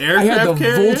 You had the I had the aircraft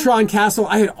carrier? Voltron castle.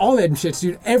 I had all that shit,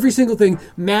 dude. Every single thing.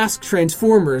 Mask,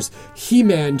 Transformers,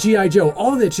 He-Man, G.I. Joe,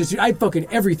 all of that shit, dude. I had fucking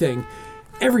everything.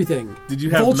 Everything. Did you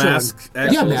have Voltron. Mask? Yeah,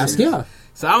 actually? Mask, yeah.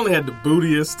 So I only had the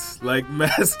bootiest like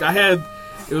Mask.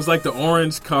 It was like the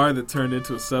orange car that turned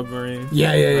into a submarine.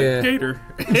 Yeah. Gator.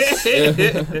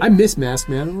 I miss Mask,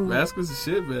 man. Mask was the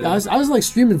shit, man. I was like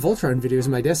streaming Voltron videos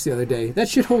on my desk the other day. That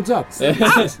shit holds up. I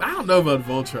don't know about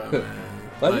Voltron, man.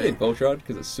 Why did you Voltron?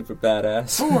 Because it's super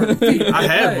badass. 4 feet. I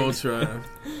had away. Voltron.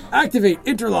 Activate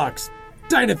interlocks.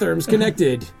 Dynatherms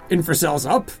connected. Infracells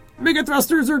up. Mega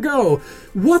thrusters are go.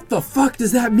 What the fuck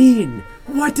does that mean?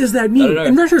 What does that mean? I don't know.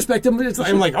 In retrospect, I'm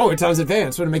like, oh, it sounds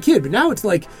advanced when I'm a kid. But now it's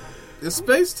like It's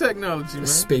space technology, man.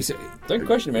 space. Don't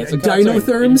question, man. It's a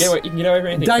Dinotherms? cartoon. You can get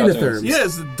everything. Dinotherms. Yeah,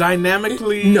 it's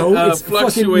dynamically No, it's fucking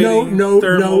fluctuating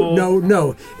thermal.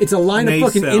 no. It's a line of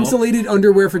fucking nacelle. insulated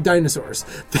underwear for dinosaurs.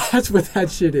 That's what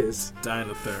that shit is.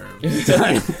 Dinotherm.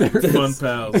 Dinotherms. Fun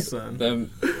pals, son.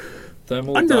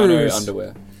 Thermal Underoos. dino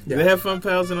underwear. Yeah. They have fun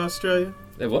pals in Australia?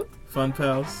 They what? Fun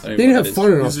pals? I don't They know didn't what have that fun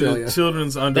in These are Australia.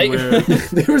 children's underwear.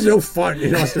 There was no fun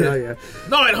in Australia.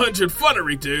 900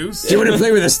 funnery dues. Do you want to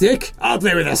play with a stick? I'll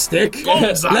play with a stick.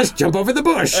 Bullseye. Let's jump over the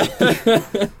bush.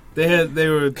 They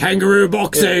were Kangaroo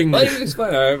boxing. Why did you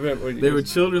explain? I remember what you- They were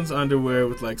children's underwear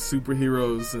with like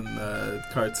superheroes and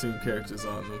cartoon characters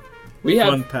on them. We have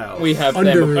Fun pals. We have them.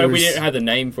 Underoos. We didn't have the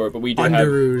name for it, but we do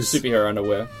Underoos. have superhero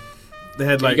underwear. They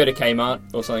had You like go to Kmart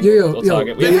or something, Yo. or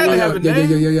Target. They had to have a name.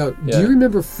 Do Yeah. you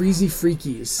remember Freezy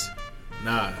Freakies?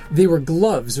 nah. They were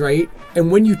gloves, right? And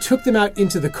when you took them out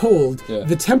into the cold, Yeah.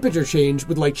 the temperature change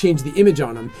would like change the image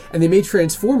on them. And they made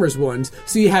Transformers ones,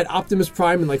 so you had Optimus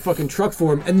Prime in like fucking truck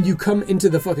form, and then you come into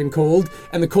the fucking cold,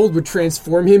 and the cold would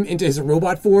transform him into his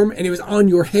robot form, and it was on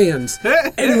your hands,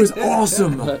 and it was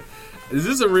awesome. Is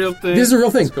this a real thing? This is a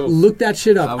real thing. cool. Look that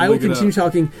shit up. I'll I will look it continue up.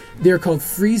 talking. They're called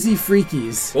Freezy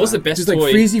Freakies. What was the best Just like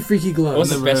toy? Freezy Freaky gloves. What's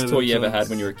the Never best heard of toy you ever those. had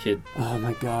when you were a kid? Oh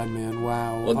my god, man!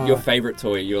 Wow. Well, your favorite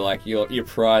toy? You're like your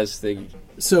prize thing.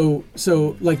 So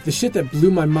like the shit that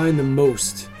blew my mind the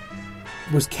most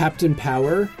was Captain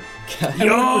Power. And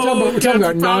we're talking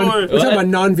about What?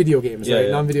 non-video games, Yeah, right?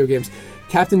 yeah. Non-video games.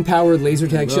 Captain Power, laser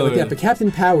tag, shit like Love that. it. But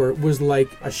Captain Power was like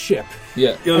a ship.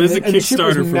 Yeah. Yo, there's a And the ship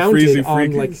was Kickstarter for mounted Freezy on,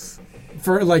 Freakies.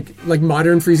 For like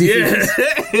modern Freezy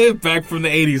Freakies. Yeah, back from the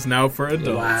 80s now for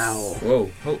adults. Wow.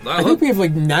 Whoa. I think we have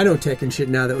like nanotech and shit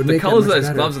now that would the make colors of that much those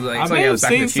better. gloves are like, I it's may like I have was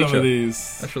back in seen the some of future.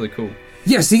 these. That's really cool.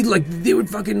 Yeah, see, like they would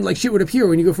fucking like shit would appear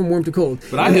when you go from warm to cold.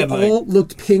 But I and had, they like- all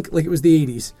looked pink like it was the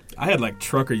 80s. I had like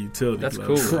trucker utility That's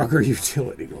gloves. cool. Trucker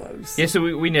utility gloves. Yeah, so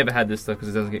we never had this stuff because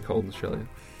it doesn't get cold in Australia.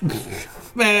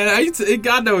 Man,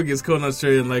 God know it gets cold in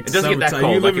Australia in like It doesn't get that summertime.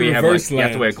 cold. You Like live in you have, like, reverse you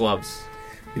have to wear land. gloves.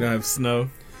 You don't have snow.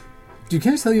 Dude,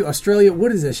 can I tell you, Australia,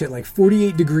 what is that shit? Like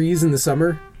 48 degrees in the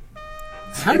summer?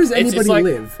 How does It's anybody like-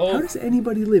 live? oh. How does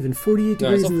anybody live in 48 No,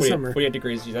 degrees it's in not the 40, summer? 48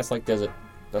 degrees. That's like desert.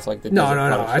 That's like the No. desert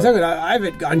part of I Australia. have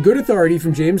it on good authority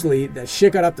from James Lee that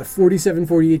shit got up to 47,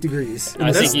 48 degrees.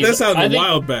 I think he's- That's out in I the think-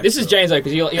 wild back. This is James though,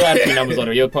 because you'll add a few numbers on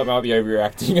it. You'll probably might be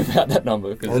overreacting about that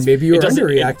number. Or Because maybe you're it doesn't-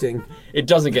 underreacting. It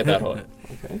doesn't get that hot.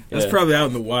 That's Yeah. probably out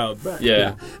in the wild back.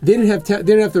 Yeah. They didn't have they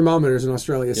didn't have thermometers in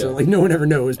Australia, so Yeah. like no one ever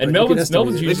knows. And but you can Melbourne's estimate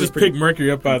it. They usually just pick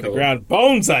mercury up out of the cold. ground.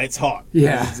 Bonesight's hot.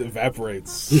 Yeah. It just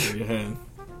evaporates in your hand.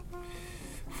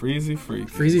 Freezy freaky.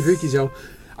 Freezy freakies, yo.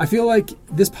 I feel like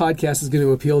this podcast is going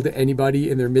to appeal to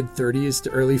anybody in their mid 30s to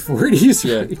early 40s.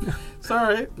 Yeah. Right now. It's all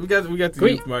right. We got the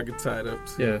Wait. youth market tied up.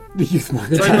 Yeah. The youth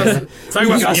market. Talk about the some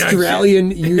young shit.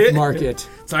 Australian youth market.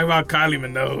 Talk about Kylie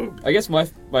Minogue. I guess my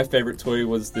favorite toy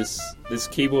was this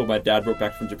keyboard my dad brought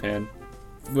back from Japan.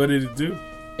 What did it do?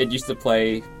 It used to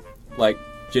play like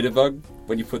Jitterbug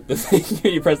when you put the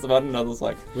thing, you press the button. And I was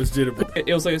like, What's Jitterbug?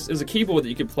 it was a keyboard that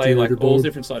you could play like all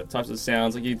different types of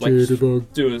sounds. Like you'd like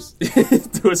Jitterbug.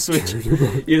 do a switch. You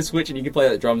had a switch and you could play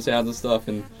like drum sounds and stuff.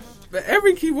 And But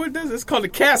every keyboard does. It's called a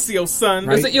Casio, son.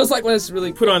 Right. it was like when it's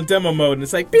really Put on demo mode and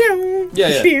it's like pew,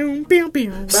 Yeah. pew, pew,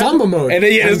 pew. Samba mode. And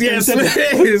then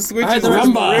it switches I had to the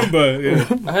marimba.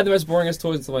 Yeah. I had the most boringest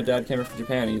toys until my dad came over from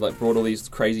Japan. And he like brought all these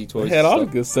crazy toys. I had all the and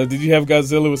stuff. good stuff. Did you have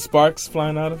Godzilla with sparks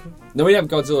flying out of him? No, we didn't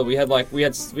have Godzilla. We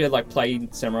had like play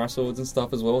samurai swords and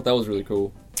stuff as well. That was really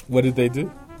cool. What did they do?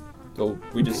 So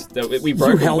we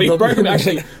broke them. held We them. broke them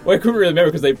actually. Well, I couldn't really remember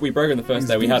because we broke them the first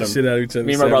day we had Beat the shit them. out of each other.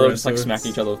 Me and my brother samurai would just like swords. smack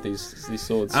each other with these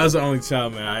swords. I was the only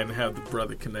child, man. I didn't have the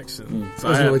brother connection. So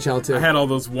I was I the only had, child, too. I had all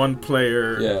those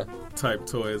one-player Yeah. type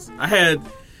toys. I had,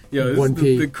 this One is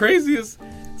P. the craziest.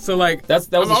 So like, that was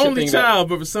I'm the the shit only thing about- child,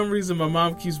 but for some reason my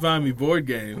mom keeps buying me board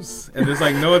games, and there's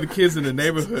like no other kids in the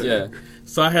neighborhood. Yeah.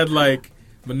 So I had like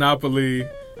Monopoly.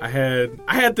 I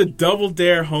had the Double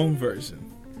Dare home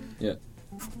version. Yeah.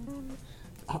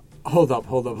 Hold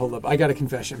up. I got a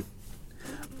confession.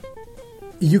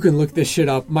 You can look this shit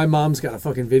up. My mom's got a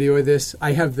fucking video of this.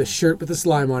 I have the shirt with the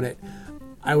slime on it.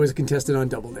 I was a contestant on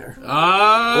Double Dare.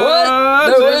 Ah,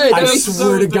 What? No way. I That'd be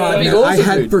swear to God, that'd be man, I awesome,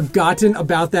 had dude. forgotten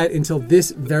about that until this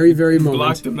very, very Blocked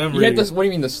moment. the memory. You had this. What do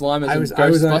you mean the slime? As I in was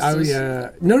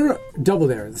Ghostbusters? no, Double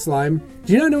Dare, the slime.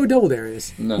 Do you not know what Double Dare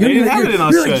is? No. You They didn't have it in You're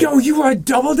Australia. like, yo, you want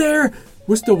Double Dare?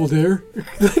 What's Double Dare?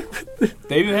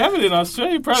 They didn't have it in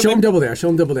Australia. Probably. Show him Double Dare.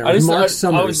 Mark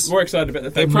Summers. I was more excited about the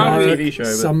They fact probably- that TV show.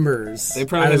 But Summers. They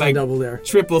probably I was on like Double Dare.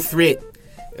 Triple threat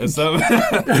or something.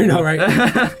 I know,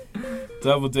 right?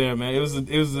 Double Dare, man. It was a.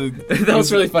 that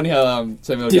was really funny how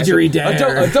Samuel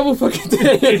Didgeridoo. a double fucking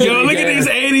dare. Yo, look at these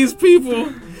 '80s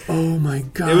people. Oh my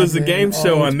God! It was a man. game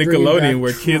show Oh, on it's bringing Nickelodeon back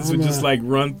where kids would just trauma. like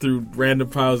run through random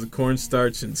piles of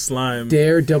cornstarch and slime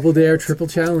Dare, Double Dare, Triple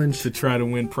Challenge. to try to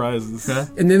win prizes. And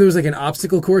then there was like an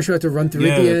obstacle course you had to run through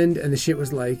at the Yeah. end, and the shit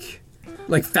was like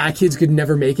fat kids could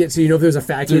never make it. So you know if there was a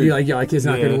fat kid, Dude. you're like, yo, that kid's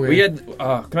not Yeah. gonna win. We had.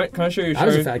 Can I show you a show? I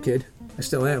was a fat kid. I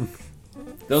still am.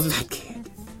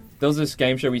 There was this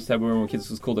game show we used to have when we were kids.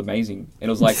 It was called Amazing, and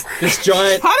it was like this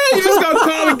giant. How did you just gonna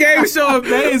call the game show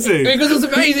amazing? Because it was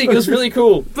amazing. It was really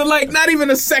cool. But like, not even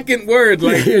a second word.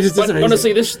 Like, It just But amazing.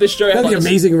 honestly, this show had Like like the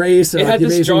Amazing Race. Or It like had the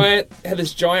this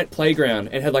amazing... giant playground.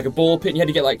 And it had like a ball pit. And you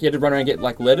had to run around and get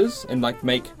like letters and like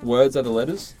make words out of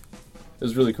letters. It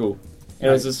was really cool. And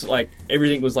it was just like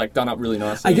everything was like done up really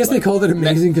nicely. I guess they like, called it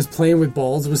amazing because playing with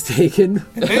balls was taken.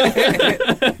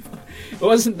 It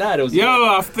wasn't that. It was yo,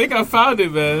 I think I found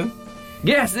it, man.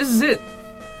 Yes, this is it.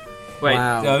 Wait.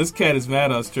 Wow. Yo, this cat is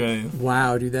mad Australian.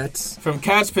 Wow, dude, that's From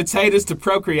couch potatoes to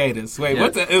procreators. Wait, Yeah.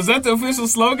 what? Is that the official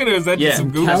slogan, or is that Yeah. just some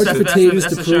Google couch shit? that's potatoes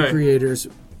the to show. procreators.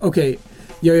 Okay,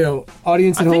 yo,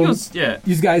 audience I at think home. it was, yeah.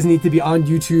 You guys need to be on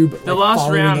YouTube. The last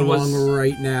following round along was-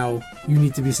 right now. You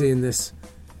need to be seeing this.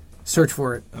 Search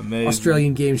for it. Amazing.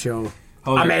 Australian game show.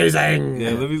 Hold on. Amazing.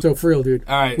 Yeah, let me. So for real, dude.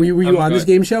 All right. Were you on this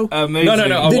game show? Amazing.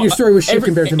 No. Then your story was shit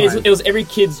compared to mine. It was every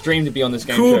kid's dream to be on this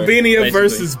game Cool show. Beania basically.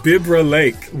 versus Bibra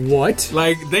Lake. What?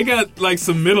 Like they got like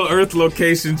some Middle Earth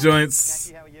location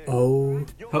joints. Oh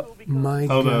my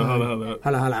Hold god.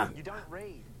 on. Hala. You don't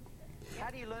read. How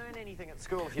do you learn anything at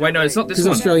school if you Wait, don't no, it's read? not this Because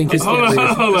one. Australian kids Hold can't on, play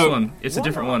this. hold This on. one. It's a Why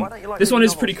different not? one. Why don't you like This one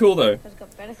reading is pretty novels? cool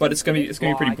though, but it's gonna be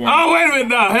pretty boring. Oh wait a minute!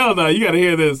 No, hell no! You gotta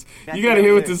hear this. You gotta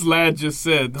hear what this lad just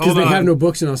said. Because Hold they on. have no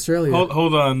books in Australia.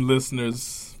 Hold on,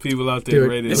 listeners, people out there, Do it.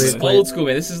 radio. This is Wait. old school,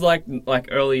 man. This is like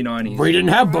early 90s. We didn't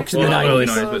have books in Well, the not early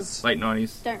 90s. 90s, but late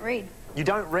 90s. Don't read. You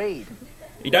don't read.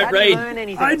 You How don't do you read. learn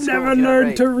anything I at school never if you don't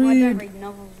learned to Well, I don't read. read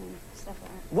novels and stuff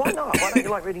like that. Why not? Why don't you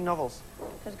like reading novels?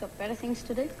 Because I've got better things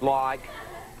to do. Like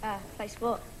Play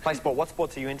sport. play sport. What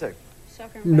sports are you into?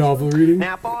 Soccer and Novel reading.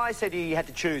 Now, if I said you had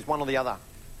to choose one or the other,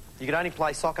 you could only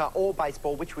play soccer or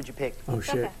baseball. Which would you pick? Oh shit.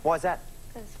 Soccer. Why is that?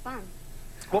 Because it's fun.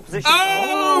 What position?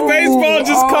 Oh, baseball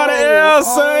just caught an L,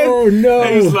 son. Oh no.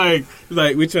 And he's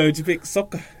like, which one would you pick?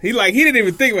 Soccer. He didn't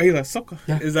even think about it. He's like, soccer.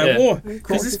 Is that Yeah. war?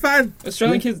 Because it's fun.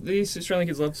 These Australian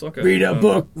kids love soccer. Read a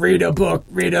book. Read a book.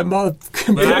 Read a book.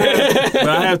 But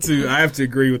I have to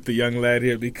agree with the young lad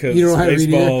here because You don't know how to read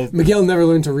baseball. either. Miguel never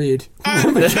learned to read. I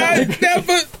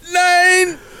never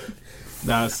learned.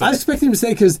 Nah, I son. was expecting him to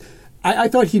say because I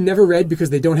thought he never read because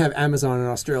they don't have Amazon in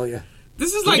Australia.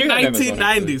 This is You like do have Amazon,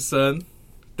 1990s, son.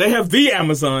 They have the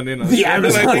Amazon in The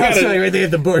Amazon. Like, I'll tell you right there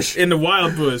at the bush. in the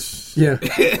wild bush. Yeah.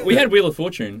 We had Wheel of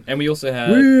Fortune, and we also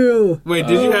had Wheel. Wait,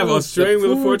 did you have Australian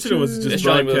Wheel of Fortune, or was it just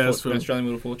Australian Wheel, broadcast from? Australian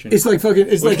Wheel of Fortune. It's like fucking.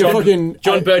 It's like a fucking.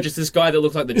 John Burgess, this guy that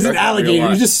looks like the It's an Joker in real alligator. You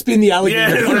life. just spin the alligator.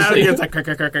 Yeah, it's an alligator. It's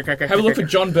like Have a look for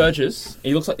John Burgess.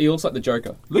 He looks like the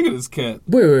Joker. Look at this cat.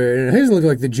 Wait. He doesn't look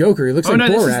like the Joker. He looks Oh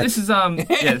like no, Borat. this is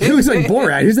yeah. He looks like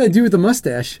Borat. Who's that dude with the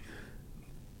mustache?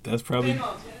 That's probably.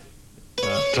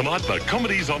 Tonight, the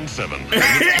comedy's on 7.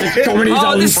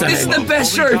 Oh, this is the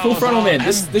best show. Full Frontal Man.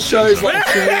 This show is like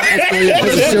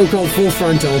There's a show called Full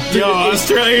Frontal. Yo,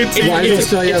 Australian TV. Why is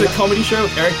Australia? it's a comedy show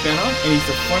with Eric Banner, and he's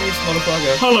the funniest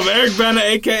motherfucker. Hold up, Eric Banner,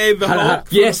 aka the Hulk.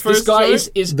 from Yes, the this first guy show?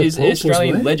 is The an Pope was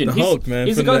Australian what? legend. The He's- Hulk, man,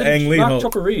 He's from the guy the that Ang Lee Mark Hulk.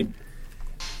 Chopper Reed.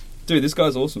 Dude, this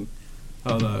guy's awesome.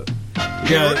 Hold up.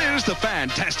 Here Yeah. it is, the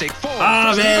Fantastic Four.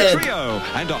 Ah, man. Trio,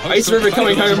 and a host I used to remember of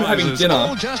coming home fabulous having prizes, dinner.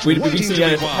 all just We'd be waiting sitting to be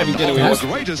there won. having dinner. The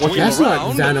We'd greatest watch- wheel That's not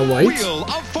around, Vanna White. Wheel of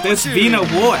That's Fortune. Vina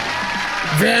White.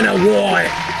 Vanna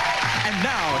White. And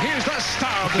now, here's the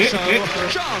star of the show,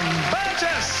 John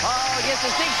Burgess. Oh, yes,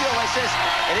 instinctual, he says.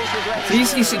 It is regretted.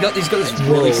 He's got this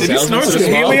Whoa. really Did you Salesman snort some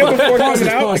smile. helium before Pause coming this,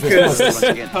 out? pause this, Because pause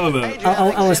this. hold up. I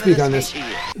want to speak on this.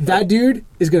 That dude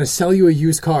is going to sell you a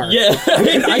used car. Yeah.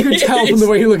 I can tell from the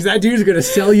way he looks. That dude is going to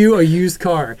sell you a used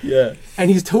car. Yeah. And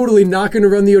he's totally not going to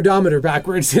run the odometer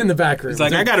backwards in the back room. It's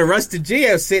like I got a rusted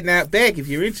Geo sitting out back. If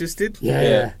you're interested.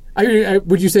 Yeah.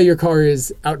 Would you say your car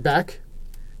is Outback?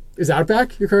 Is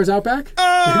Outback? Your car is Outback? This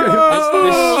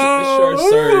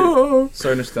show is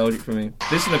so nostalgic for me.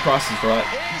 This and The Price is Right.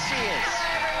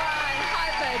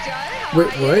 Wait,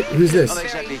 what? Who's this? Not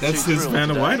exactly That's too his thrilled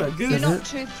Vanna today. White, I guess. You're not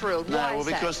too thrilled. No, Why well, is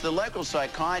that? because the local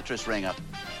psychiatrist rang up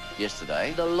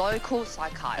yesterday, The local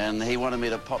psychiatrist. and he wanted me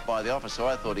to pop by the office, so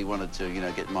I thought he wanted to,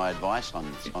 get my advice on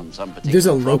some particular There's a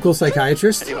problem. local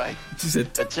psychiatrist? Anyway, She said,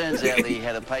 it turns out that he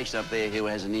had a patient up there who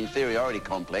has an inferiority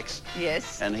complex,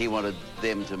 Yes. and he wanted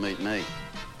them to meet me.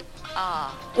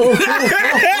 "Yo,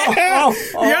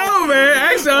 man,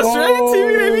 actually, Australian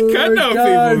TV they be cutting on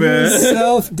people, man."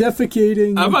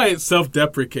 Self-defecating. I might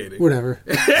self-deprecating. Whatever.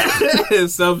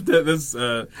 This.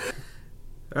 All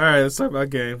right, let's talk about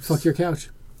games. Fuck your couch.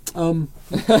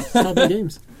 Let's talk about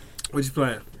games. What you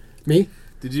playing? Me?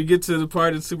 Did you get to the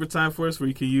part in Super Time Force where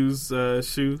you can use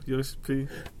Yoshi P?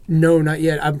 No, not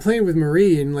yet. I'm playing with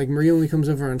Marie, and Marie only comes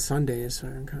over on Sundays, so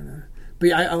I'm kind of. But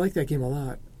yeah, I like that game a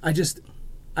lot.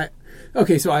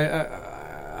 Okay, so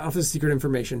off the secret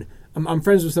information. I'm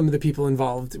friends with some of the people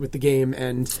involved with the game,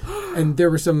 and there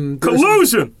were some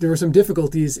Collusion! There were some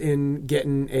difficulties in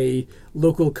getting a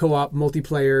local co-op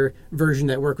multiplayer version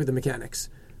that worked with the mechanics.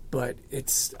 But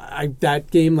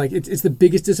that game, it's the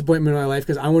biggest disappointment of my life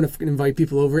because I want to invite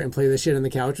people over and play this shit on the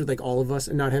couch with all of us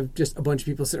and not have just a bunch of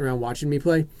people sitting around watching me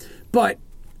play. But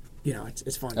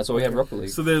it's fun. That's why we have Rocket League.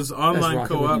 So there's online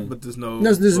Rocket co-op, League. but there's no.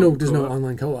 There's no co-op.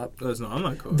 online co-op. There's no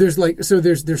online co-op.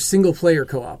 There's single player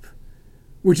co-op,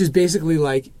 which is basically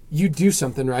you do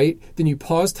something right, then you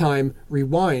pause time,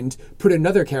 rewind, put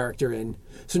another character in.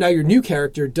 So now your new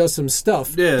character does some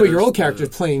stuff, but your old character's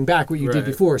playing back what you did Right.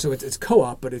 before. So it's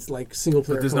co-op, but it's single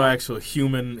player. But there's co-op. no actual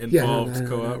human involved no,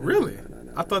 co-op. Really?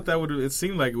 I thought that would have. It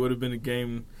seemed like it would have been a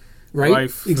game. right?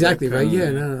 rife for Exactly that right. kind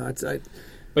of- Yeah, no. It's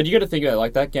But you got to think about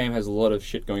it, that game has a lot of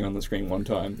shit going on the screen one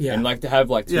time. Yeah. And to have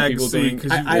two Yeah, I can people see, doing.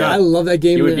 'cause I love that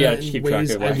game. You would in be able to keep track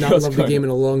ways of I've not what's loved the going game on. in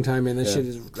a long time, and that Yeah. shit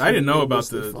is. I didn't know about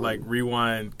tremendously the fun.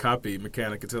 rewind copy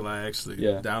mechanic until I actually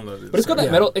downloaded it. But it's got that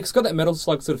Yeah. metal. It's got that Metal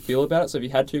Slug sort of feel about it. So if you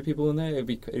had two people in there,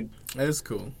 That's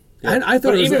cool. And I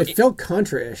thought But it felt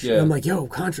Contra-ish. Yeah. And I'm like, yo,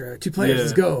 Contra, 2 players, Yeah.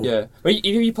 let's go. Yeah, but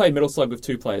even if you played Metal Slug with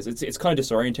 2 players, it's kind of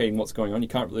disorientating what's going on. You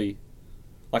can't really,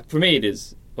 for me, it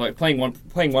is playing one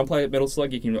player Metal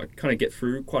Slug. You can kind of get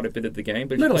through quite a bit of the game,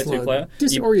 but if Metal you play Slug, 2 player,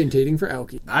 disorientating for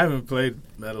Aoki. I haven't played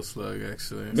Metal Slug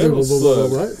actually. Metal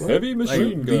Slug, What? heavy Like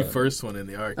machine the gun. first one in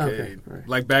the arcade, Okay, right.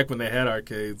 like back when they had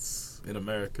arcades in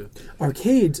America.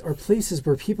 Arcades are places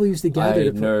where people used to gather I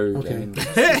to play. know. Okay.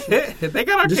 They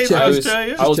got arcades in check.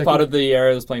 Australia. I was checking. part of the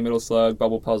era that was playing Metal Slug,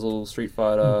 Bubble Puzzle, Street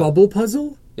Fighter. Bubble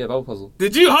Puzzle? Yeah, Bubble Puzzle.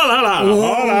 Did you hold on? Oh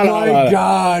my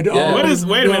god. Yeah. Oh, What is?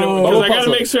 Wait a minute, no. because I got to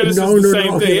Puzzle. make sure this No, is the no, same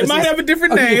no, okay, thing. It this might is- have a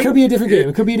different Okay, name. it could be a different game.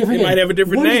 It could be a different It game. might have a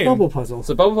different What is name. Bubble Puzzle?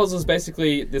 So Bubble Puzzle is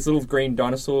basically this little green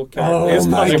dinosaur character. Oh It's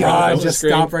my like god, on the just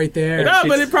screen. stop right there. No,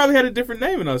 but it probably had a different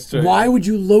name in Australia. Why would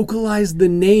you localize the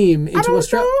name into don't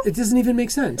Australia? know. It doesn't even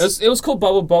make sense. It was called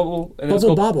Bubble Bubble, and then it's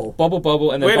Bubble called Bobble. Bubble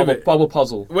Bubble, and Wait a then minute. Bubble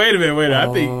Puzzle. Wait a minute.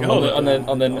 I think. Hold on.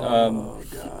 And then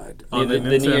On the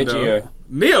Neo Nintendo. Geo.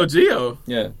 Neo Geo.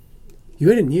 Yeah, You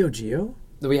had a Neo Geo?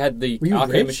 we had the Were you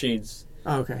arcade rich? machines.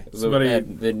 Oh, okay. Somebody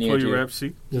had the Neo pull your Geo. rap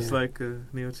sheet, just Yeah. like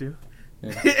Neo Geo.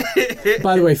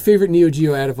 By the way, favorite Neo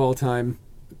Geo ad of all time,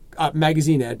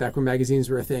 magazine ad, back when magazines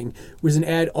were a thing, was an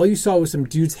ad. All you saw was some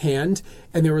dude's hand,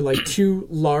 and there were like 2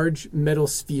 large metal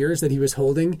spheres that he was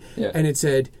holding, and it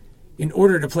said, in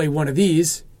order to play one of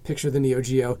these, picture the Neo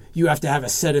Geo, you have to have a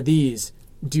set of these.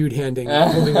 Dude holding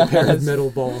a pair of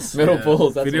metal balls.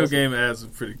 Balls. That's Video awesome. game ads are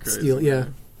pretty crazy. Steel, yeah.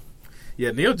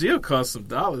 Yeah, Neo Geo cost some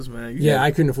dollars, man.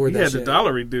 I couldn't afford that You had shit. the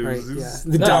dollary dues.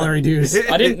 Right, the dollary dues.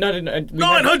 I didn't.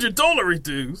 $900 dollary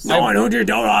dues.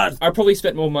 $900. I probably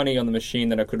spent more money on the machine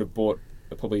than I could have bought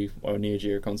probably on a Neo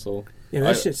Geo console. Yeah,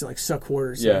 that shit's like suck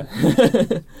quarters. Yeah.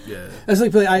 Yeah. That's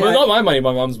like not my money,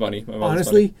 my mom's money.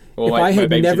 Honestly, if I had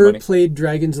never played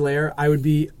Dragon's Lair, I would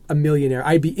be a millionaire.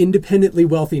 I'd be independently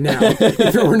wealthy now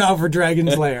if it were not for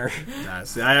Dragon's Lair. Nah,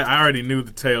 see, I already knew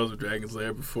the tales of Dragon's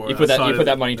Lair before. You put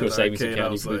that money into a savings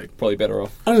account, you'd be probably better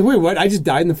off. I was like, wait, what? I just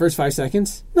died in the first 5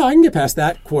 seconds? No, I can get past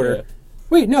that. Quarter. Yeah.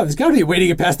 Wait, no, there's got to be a way to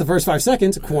get past the first 5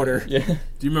 seconds. A quarter. Yeah.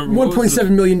 Do you remember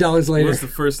 $1.7 million later? What was the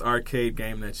first arcade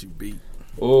game that you beat?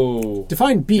 Oh.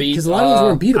 Define beat, because a lot of those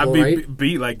weren't beatable, right?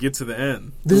 Beat, like, get to the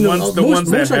end. Most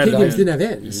arcade games didn't have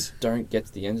ends. You don't get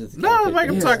to the ends of the No, like,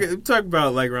 I'm talking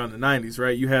about, like, around the 90s,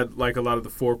 right? You had, like, a lot of the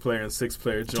 4-player and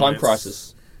 6-player joints. Time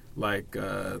Crisis. Like,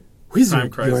 Wizard, Time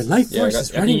Crisis. your life force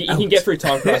is running you can get through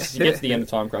Time Crisis. You get to the end of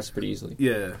Time Crisis pretty easily.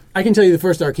 Yeah. I can tell you the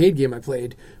first arcade game I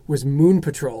played was Moon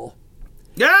Patrol.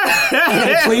 Yeah,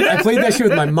 I played that shit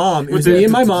with my mom. It was me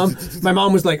and my mom. My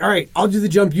mom was like, "All right, I'll do the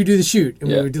jump, you do the shoot," and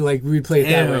we would play it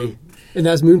that way. And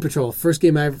that was Moon Patrol, first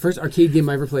arcade game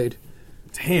I ever played.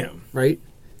 Damn. Right.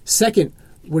 Second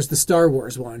was the Star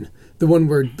Wars one, the one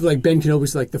where like Ben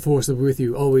Kenobi's like the Force will be with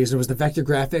you always. There was the vector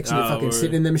graphics and you're fucking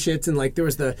sitting in them shits, and like there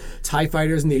was the TIE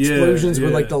fighters and the explosions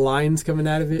with like the lines coming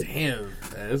out of it. Damn,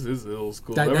 this is old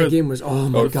school. That game was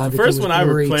god. The first one I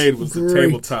ever played was the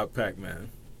tabletop Pac-Man.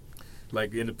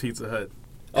 Like in the Pizza Hut.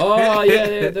 Oh,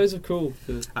 yeah, those are cool.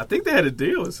 I think they had a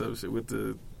deal or some shit with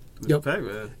the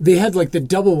Pac-Man. They had like the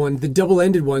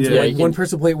double-ended ones where like one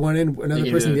person played one end, another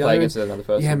person the other end. Another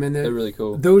person. Yeah, man, they're really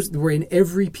cool. Those were in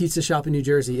every pizza shop in New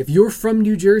Jersey. If you're from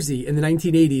New Jersey in the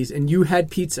 1980s and you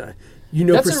had pizza, you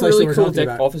know precisely what we're talking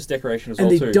about. Office decoration as and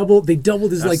well, too. They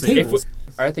doubled as like tables.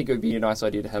 I think it would be a nice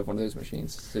idea to have one of those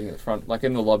machines sitting at the front, like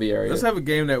in the lobby area. Let's have a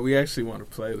game that we actually want to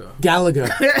play, though. Galaga.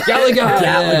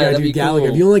 Galaga, dude, Galaga.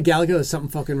 If you don't like Galaga, there's something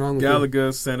fucking wrong with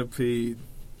Galaga, Centipede.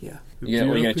 Yeah. Are you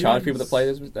going to charge people to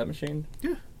play that machine?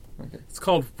 Yeah. Okay. It's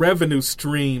called revenue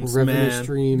streams,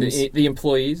 Streams. The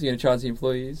employees? You're going to charge the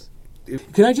employees?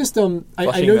 Can I just I know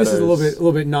this is a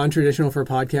little bit non-traditional for a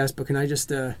podcast, but can I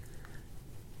just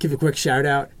give a quick shout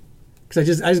out?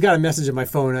 Because I just got a message on my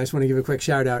phone. I just want to give a quick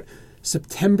shout out.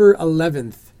 September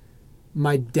 11th,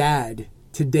 my dad.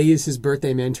 Today is his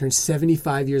birthday, man. Turned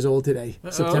 75 years old today.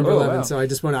 September 11th. Wow. So I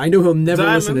just want to. I know he'll never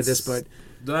listen to this, but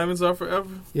diamonds are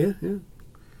forever. Yeah.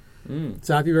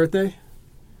 So happy birthday.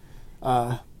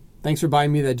 Thanks for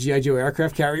buying me that G.I. Joe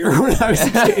aircraft carrier when I was a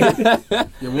kid.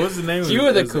 Yeah, what was the name of it? You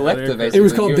were the collector, basically. It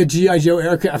was called the G.I. Joe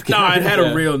aircraft carrier. No, it had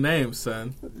a real name,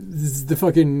 son. This is the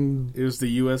fucking... It was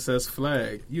the USS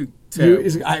Flag.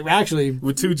 I actually...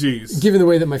 With 2 G's. Given the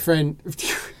way that my friend...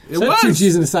 It was 2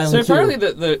 G's in a silent Q. So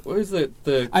apparently what was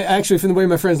the... I actually, from the way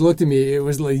my friends looked at me, it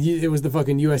was the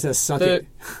fucking USS Suck It.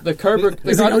 The Cobra...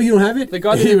 you don't have it? The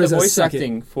guy that did the voice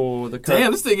acting for the Cobra...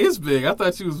 Damn, this thing is big. I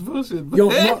thought she was bullshit.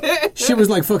 Shit was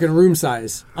like fucking room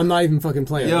size. I'm not even fucking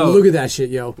playing. Yo. Look at that shit,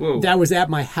 yo. Whoa. That was at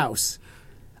my house.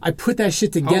 I put that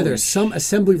shit together. Some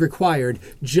assembly required,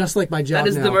 just like my job now. That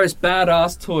is the most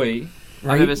badass toy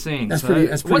I've ever seen. That's pretty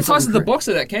what size is the box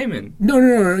that came in?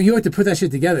 No. You had to put that shit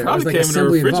together. Probably it was like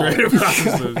came assembly in a refrigerator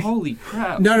involved. Holy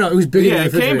crap. No, it was bigger than a it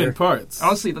refrigerator. came in parts.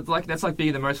 Honestly, that's like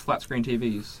bigger than most flat screen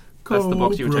TVs. That's the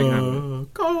box you were taking home.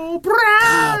 Cobra.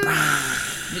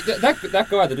 That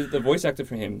guy, the voice actor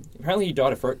for him, apparently he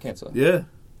died of throat cancer. Yeah.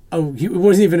 Oh, it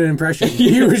wasn't even an impression. He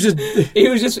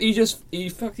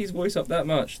fucked his voice up that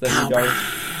much that he died.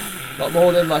 Not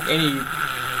more than like any.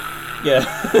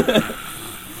 Yeah.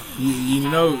 you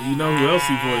know who else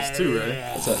he voiced too,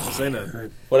 right? What's that? Say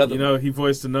that. What other? You know he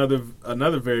voiced another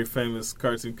very famous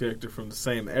cartoon character from the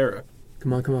same era.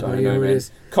 Come on. Don't You know who it man.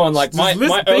 is. Come on, like my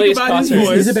think earliest about his cartoon.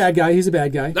 voice. He's a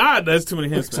bad guy. Nah, that's too many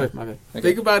hints, man. Sorry, my bad. Okay.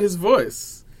 Think about his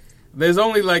voice. There's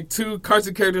only like 2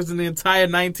 cartoon characters in the entire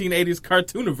 1980s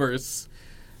cartooniverse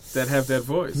that have that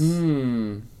voice.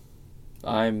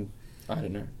 I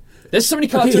don't know. There's so many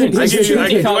cartoons. I give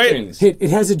you cartoons. It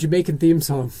has a Jamaican theme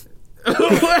song.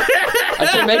 A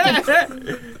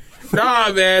Jamaican.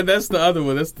 Nah, man, that's the other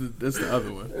one. That's the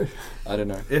other one. I don't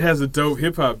know. It has a dope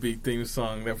hip hop beat theme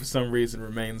song that for some reason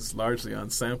remains largely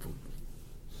unsampled.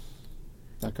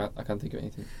 I can't think of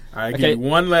anything. All right, Okay. give you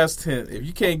one last hint. If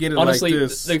you can't get it Honestly, like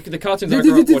this, the cartoons I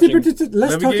grew up watching.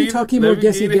 Less talky, more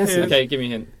guessy. Okay, give me a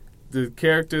hint.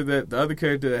 the other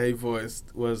character that he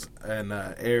voiced was an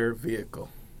air vehicle.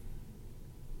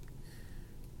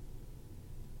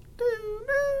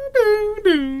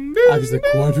 I was the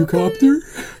quadricopter.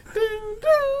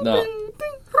 No.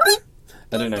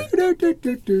 I don't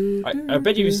know. I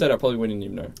bet you said I probably wouldn't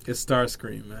even know. It's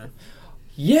Starscream, man.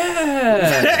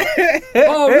 Yeah!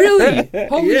 Oh, really?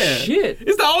 Holy Yeah. shit.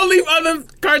 It's the only other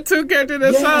cartoon character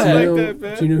that sounds Do like you know- that,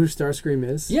 man. Do you know who Starscream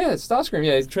is? Yeah, it's Starscream.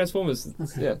 Yeah, it's Transformers.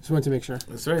 Okay. Yeah. Just wanted to make sure.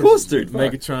 That's right. Of course, dude.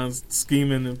 Megatron's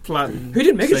scheming and plotting. Who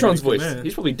did Megatron's Second in voice? command.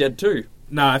 He's probably dead too.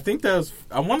 Nah, I think that was.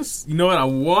 I want to. You know what? I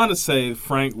want to say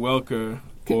Frank Welker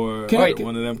or can I-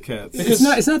 one of them cats.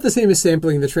 It's not the same as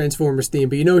sampling the Transformers theme,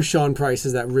 but you know Sean Price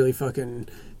has that really fucking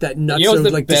that nutso You know what's the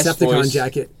like best Decepticon voice?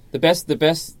 jacket. The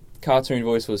best cartoon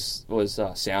voice was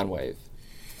Soundwave.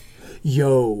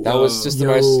 Yo, That was just the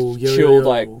yo, most yo, chilled, yo.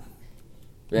 like. Man,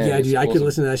 Yeah, it's dude, I could awesome.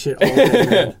 listen to that shit all day,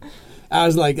 man. I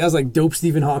was like dope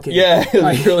Stephen Hawking. Yeah, it was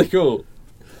Like- really cool.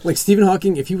 Like Stephen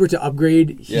Hawking, if he were to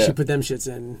upgrade, he Yeah. should put them shits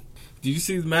in. Did you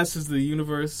see the Masters of the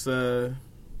Universe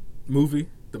movie,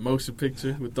 the motion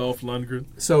picture with Dolph Lundgren?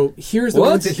 So here's the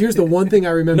What? here's the one thing I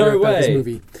remember No about this way.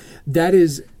 movie. That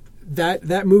is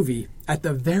that movie at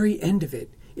the very end of it.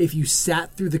 If you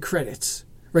sat through the credits,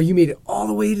 right, you made it all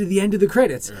the way to the end of the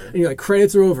credits, and you're like,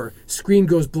 credits are over. Screen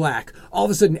goes black. All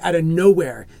of a sudden, out of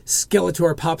nowhere,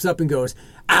 Skeletor pops up and goes,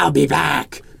 "I'll be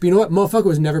back." But you know what? Motherfucker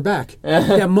was never back.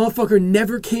 That motherfucker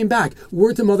never came back.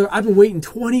 Word to mother, I've been waiting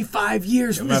 25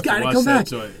 years for I'm this gonna guy have to to come watch back.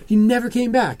 that joint. He never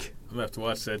came back. I'm gonna have to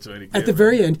watch that joint again. At the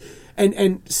very end.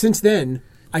 And since then,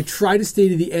 I try to stay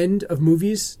to the end of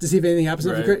movies to see if anything happens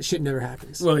after Right. credits. Shit never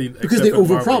happens. Well, because except they for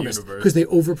Marvel overpromised. Universe. Because they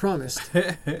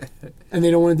overpromised. And they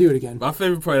don't want to do it again. My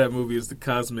favorite part of that movie is the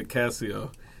Cosmic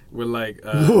Casio. Where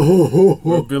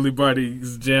where Billy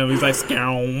Barty's jam, he's like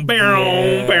scow,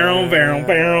 barrel, barrel, barrel,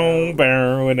 barrel,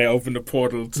 barrel, and they open the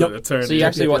portal to Yep. eternity. So you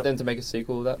actually want them to make a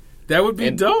sequel of that? That would be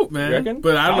And- dope, you man. reckon?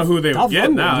 But I don't know who they would Dolph get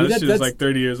Lundgren, now. dude, This shit is that's like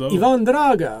 30 years old. Ivan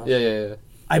Drago. Yeah.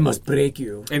 I must break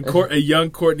you. And a young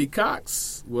Courtney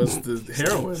Cox was the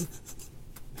heroine.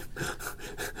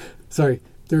 Sorry,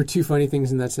 there were two funny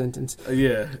things in that sentence.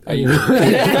 Yeah.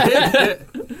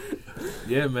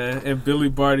 Yeah, man. And Billy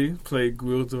Barty played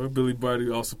Gwildor. Billy Barty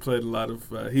also played a lot of...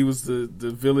 he was the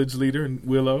village leader in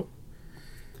Willow.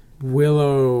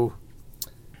 Willow.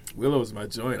 Willow was my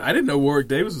joint. I didn't know Warwick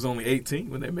Davis was only 18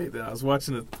 when they made that. I was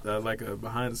watching a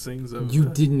behind the scenes of You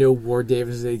didn't know Ward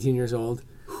Davis is 18 years old?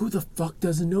 Who the fuck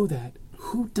doesn't know that?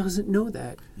 Who doesn't know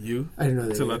that? You? I didn't know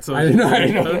that. Until I either. told I you.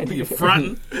 didn't know that. You're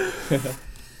fronting.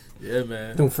 Yeah,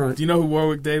 man. Don't front. Do you know who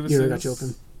Warwick Davis You know, is? I got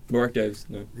joking. Warwick Davis,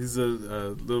 no. He's a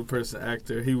little person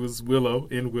actor. He was Willow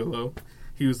in Willow.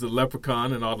 He was the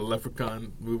Leprechaun in all the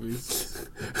Leprechaun movies.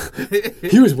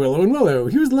 He was Willow and Willow.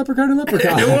 He was Leprechaun and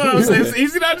Leprechaun. It's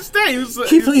easy to understand.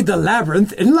 He played the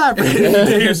Labyrinth in Labyrinth.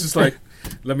 He was just like,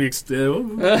 let me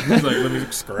extend. He's like, let me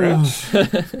scratch.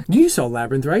 You saw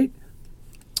Labyrinth, right?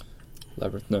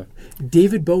 Labyrinth, no.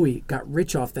 David Bowie got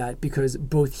rich off that because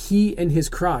both he and his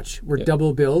crotch were Yeah.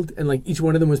 double billed, and like each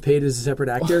one of them was paid as a separate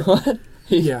actor.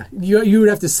 Yeah, you would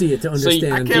have to see it to So you-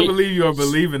 understand. I can't believe you are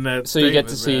believing that So you get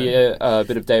to statement, see man. a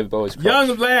bit of David Bowie's crotch.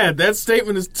 Young lad, that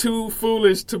statement is too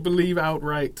foolish to believe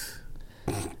outright.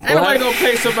 Ain't nobody gonna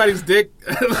pay somebody's dick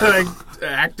like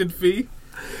acting fee.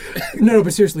 No,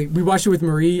 but seriously, we watched it with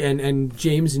Marie and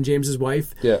James and James's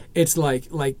wife. Yeah. It's like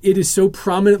it is so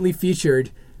prominently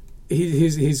featured.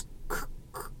 His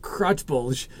crotch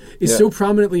bulge is Yeah. so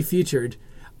prominently featured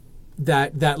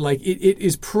that like it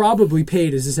is probably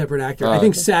paid as a separate actor. I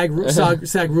think SAG rules.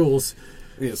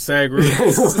 Yeah, SAG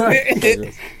rules.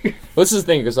 Well, this is the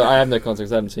thing, because I have no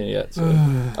context. I haven't seen it yet. So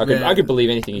I could believe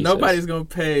anything he Nobody's says. gonna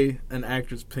pay an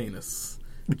actor's penis.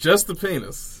 Just the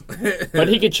penis. But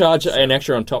he could charge an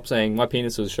extra on top saying, my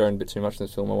penis was shown a bit too much in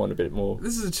this film. I want a bit more.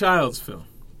 This is a child's film.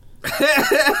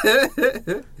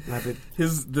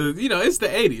 It's the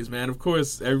 80s, man. Of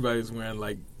course, everybody's wearing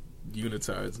like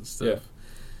unitards and stuff. Yeah.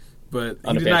 But he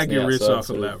On did the not pants get on the rich outside, off of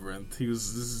sort of. Labyrinth. This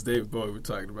is David Bowie we're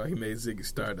talking about. He made Ziggy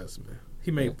Stardust, man.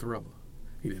 He made Thriller.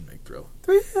 He didn't make Thriller.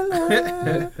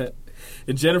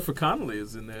 And Jennifer Connelly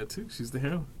is in there too. She's the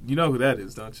heroine. You know who that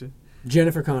is, don't you?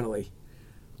 Jennifer Connelly.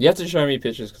 You have to show me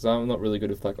pictures, because I'm not really good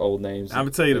with like old names. I'm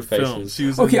gonna tell you the and film. faces. She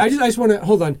was Okay, in, I just want to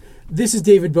hold on. This is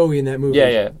David Bowie in that movie.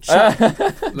 Yeah.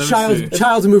 Let me see.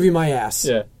 Child's movie, my ass.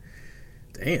 Yeah.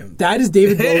 Damn. That is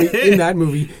David Bowie in that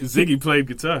movie. Ziggy played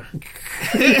guitar.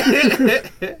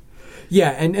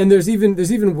 Yeah, and there's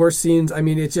even worse scenes. I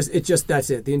mean, it's just that's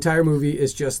it. The entire movie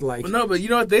is just like. Well, no, but you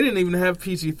know what? They didn't even have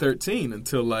PG-13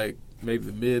 until like maybe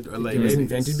the mid or late 80s. It was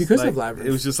invented because of Labyrinth.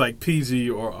 It was just like PG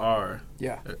or R.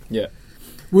 Yeah. Yeah.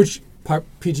 Which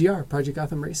PGR, Project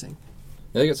Gotham Racing.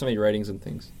 Yeah, they got so many ratings and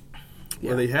things.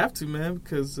 Well, they have to, man,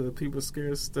 because people are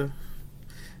scared of stuff.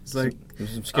 It's like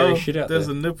There's some scary shit out there's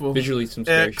there. a nipple. Visually, some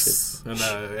scary X shit. and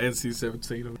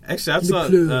NC-17. Actually, I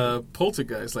saw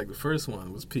Poltergeist. Like the first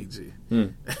one was PG. Yeah,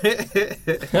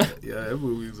 that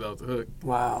movie was off the hook.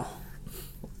 Wow.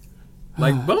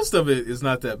 Like most of it is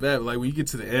not that bad. Like when you get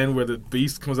to the end where the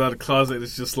beast comes out of the closet,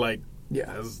 it's just like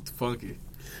that's funky.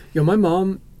 Yo, my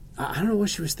mom, I don't know what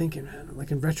she was thinking, man.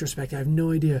 Like in retrospect, I have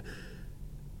no idea.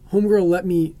 Homegirl let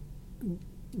me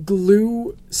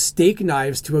glue steak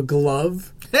knives to a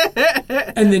glove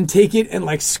and then take it and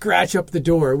like scratch up the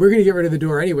door. We're gonna get rid of the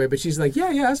door anyway, but she's like,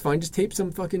 yeah, that's fine. Just tape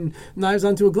some fucking knives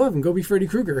onto a glove and go be Freddy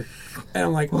Krueger. And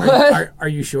I'm like, are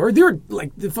you sure? They were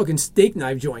like the fucking steak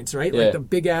knife joints, right? Yeah. Like the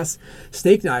big ass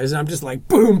steak knives. And I'm just like,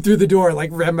 boom, through the door, like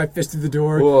ram my fist through the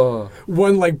door. Whoa.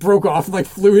 One like broke off, like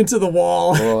flew into the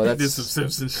wall. Whoa, Did that's some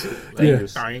Simpsons shit.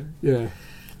 dangerous. Yeah.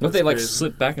 What if they like crazy.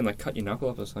 slip back and like cut your knuckle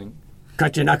off or something?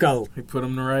 Cut your knuckle. They put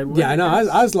them the right way. Yeah, I know.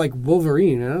 I was like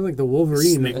Wolverine. I was like the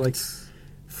Wolverine, Snaked. like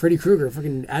Freddy Krueger,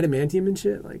 fucking adamantium and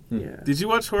shit. Like, yeah. Did you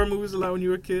watch horror movies a lot when you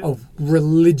were a kid? Oh,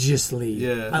 religiously.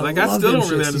 Yeah, I like I love still them don't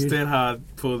really shits, dude. understand how I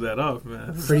pulled that off,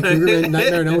 man. Freddy Krueger and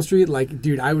Nightmare on Elm Street. Like,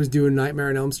 dude, I was doing Nightmare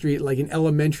on Elm Street like in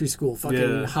elementary school. Fucking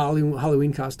Yeah.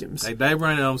 Halloween costumes. Like Nightmare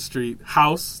on Elm Street,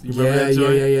 House. You remember that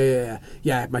Yeah, joint?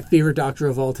 Yeah, my favorite doctor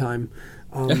of all time.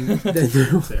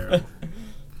 Terrible.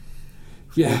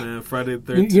 Yeah. Man, Friday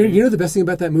the 13th. You know the best thing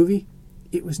about that movie?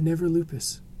 It was never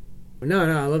lupus. No,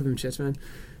 I love them shits, man.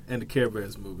 And the Care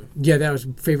Bears movie. Yeah, that was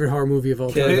favorite horror movie of all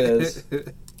time.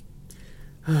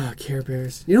 Care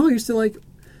Bears. You know, I used to like.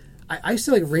 I used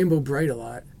to like Rainbow Bright a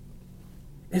lot,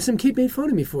 and some kid made fun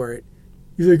of me for it.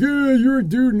 He's like, "Yeah, you're a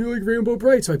dude and you like Rainbow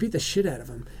Bright," so I beat the shit out of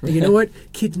him. And you know what?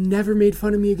 Kids never made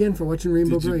fun of me again for watching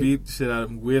Rainbow Did you Bright. beat the shit out of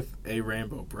him with a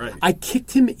Rainbow Bright? I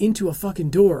kicked him into a fucking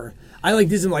door. I like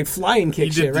did some like flying kick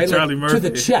You did shit, the right? Charlie Like, Murphy. to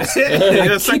the chest. I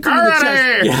It's kicked him in the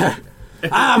chest. security! Yeah.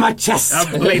 My chest.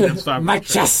 I'm blaming him, sorry. My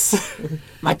chest.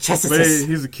 My chest But is.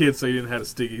 he's a kid, so he didn't have a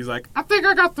sticky. He's like, I think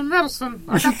I got the medicine.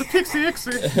 I got the Pixie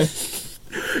Ixie.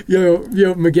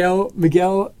 Yo, Miguel,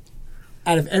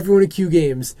 out of everyone at Q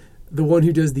Games, the one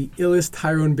who does the illest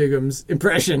Tyrone Biggums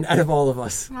impression out of all of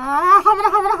us. What?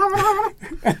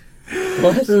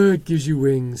 It gives you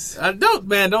wings.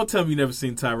 Don't tell me you never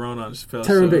seen Tyrone on the Chappelle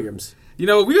Tyrone Show. Biggums. You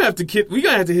know, we have to hit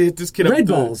this kid up. Red with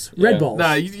balls. Yeah. Red balls. Nah,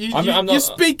 I'm you're not-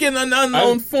 speaking an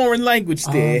unknown foreign language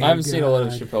there. I haven't seen a lot of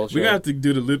God. Chappelle Show. We're gonna have to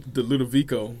do the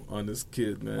Ludovico on this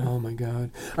kid, man. Oh my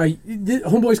god! All right,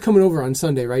 homeboy's coming over on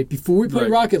Sunday, right? Before we play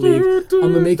Right. Rocket League, I'm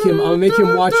gonna make him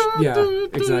watch. Yeah,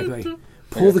 exactly.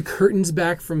 Pull the curtains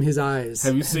back from his eyes.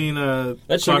 Have you seen that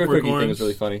sugar Clockwork cookie Orange? thing was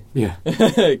really funny. Yeah,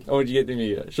 Oh, did you get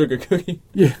me a sugar cookie?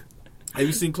 yeah. Have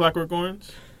you seen Clockwork Orange?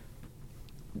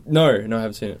 No, I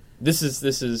haven't seen it. This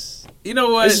is You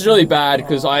know what? this is really bad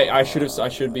because I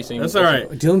should be seeing. That's it. all right.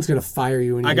 Dylan's gonna fire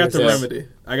you. When he I got hears the this. remedy.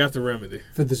 I got the remedy.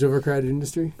 For this overcrowded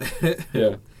industry.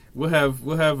 Yeah. We'll have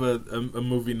a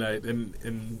movie night and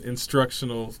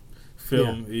instructional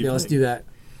film. Yeah, let's do that.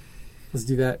 Let's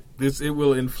do that. It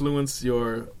will influence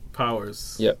your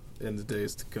powers. Yep. In the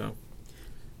days to come.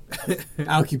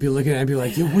 I'll keep you looking at it and be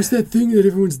like, yo, what's that thing that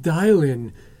everyone's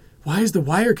dialing? Why is the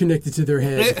wire connected to their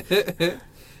head?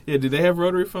 Yeah, did they have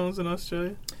rotary phones in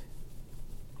Australia?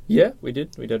 Yeah, we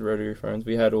did. We did rotary phones.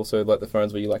 We had also like the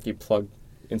phones where you plug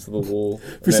into the wall.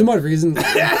 For some odd reason,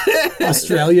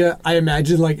 Australia, I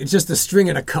imagine like it's just a string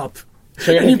and a cup.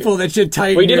 And you pull that shit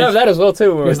tight. We did have that as well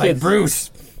too. When we It were was like, kids.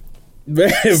 Bruce,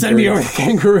 send me over the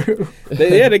kangaroo.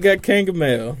 They got kangaroo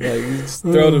mail. Like you just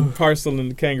throw the parcel in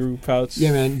the kangaroo pouch.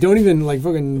 Yeah, man. Don't even like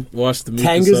fucking Wash the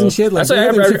tangas and shit. Like That's why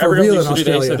everything for real in used to do.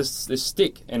 They Australia. sort of this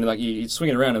stick and like you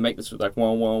swing it around and make this like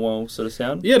wah wah wah sort of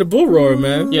sound. Yeah, the bull roar,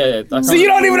 man. Yeah. So you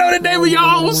don't even know the name of your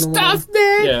own stuff,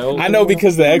 man. Yeah. I know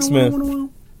because the X-Men.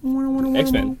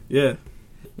 X-Men. Yeah.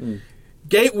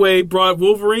 Gateway brought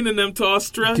Wolverine and them to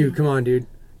Australia. Dude, come on, dude.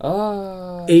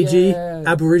 AG,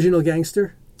 Aboriginal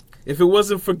gangster. If it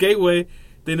wasn't for Gateway,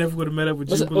 they never would have met up with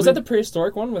Jubilee. Was that the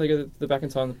prehistoric one where they go the back in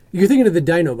time? You're thinking of the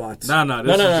Dinobots. No.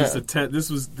 This was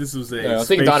just a this was a. Yeah, I was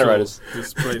thinking Dino Riders.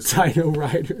 Dino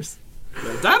Riders.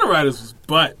 Dino Riders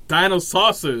was Dino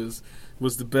Saucers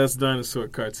was the best dinosaur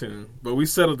cartoon, but we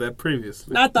settled that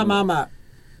previously. Not the mama.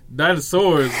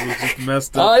 Dinosaurs was just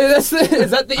messed up. Oh, yeah, is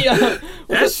that the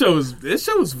That show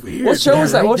was weird. What show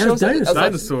was that? What That show was was that?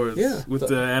 Dinosaurs. Dinosaurs. Yeah. With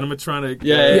the animatronic.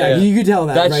 Yeah. You could tell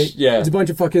that, That's- right? yeah. It's a bunch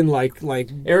of fucking like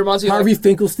It reminds me of Harvey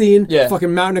Finkelstein, Yeah.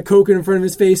 fucking mountain of coke in front of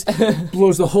his face,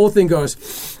 blows the whole thing,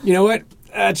 goes, you know what?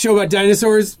 That show about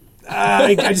dinosaurs,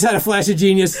 I just had a flash of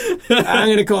genius. I'm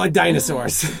going to call it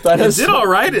Dinosaurs. It did all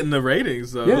right in the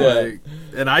ratings, though. Yeah. Like,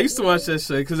 and I used to watch that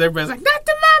show because everybody's like, not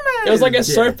the mama! It was like a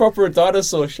soap opera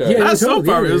dinosaur show. Yeah, Not totally, soap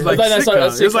opera. It was yeah. like I thought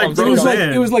that's sitcom. It was like sitcoms.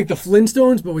 Brokeback It was like the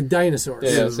Flintstones, but with dinosaurs.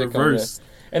 Yeah, It was sitcom, reversed.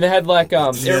 And they had like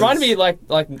it reminded me like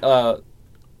the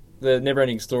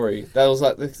Neverending Story. That was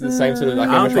like the same sort of like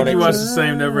I don't think you animatronic. watched the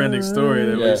same Never-Ending Story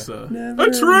that Yeah. we saw.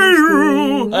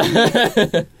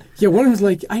 Atreyu! Yeah, one was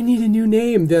like, I need a new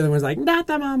name. The other one's like, not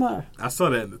the mama. I saw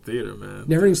that in the theater, man.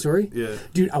 Neverending Story? Yeah.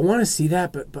 Dude, I want to see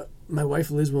that, but my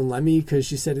wife Liz won't let me because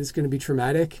she said it's going to be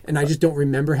traumatic, and I just don't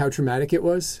remember how traumatic it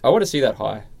was. I want to see that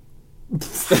high.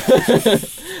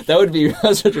 That would be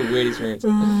such a weird experience.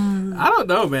 I don't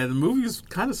know, man. The movie's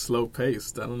kind of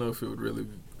slow-paced. I don't know if it would really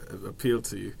appeal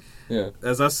to you. Yeah.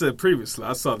 As I said previously,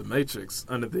 I saw The Matrix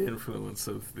under the influence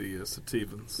of the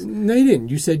Sativans. No, you didn't.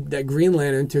 You said that Green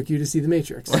Lantern took you to see The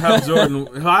Matrix. Hal Jordan,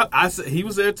 I said he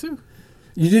was there too.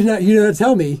 You did not. You did not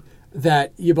tell me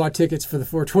that you bought tickets for the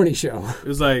 420 show. It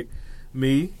was like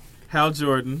me, Hal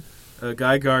Jordan,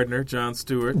 Guy Gardner, Jon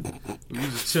Stewart. We were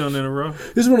just chilling in a row.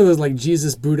 This is one of those like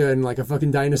Jesus, Buddha, and like a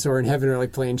fucking dinosaur in heaven are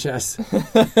like playing chess.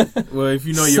 Well, if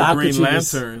you know your Socrates. Green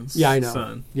Lanterns, Yeah, I know.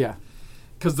 son. Yeah,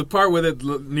 Because the part where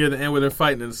near the end where they're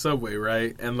fighting in the subway,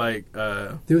 right? And like,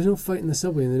 there was no fight in the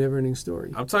subway in the Neverending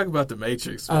Story. I'm talking about the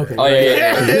Matrix. Man. Okay. Oh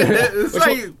yeah. It's Which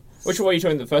like Which one were you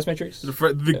talking? The first Matrix? the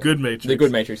good Matrix. The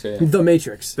good Matrix. Yeah. The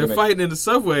Matrix. They're fighting in the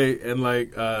subway, and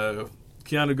like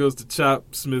Keanu goes to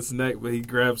chop Smith's neck, but he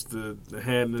grabs the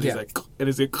hand, and he's like, and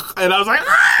he's like, and I was like,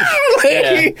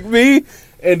 ah! Me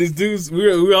and these dudes,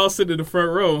 we all sit in the front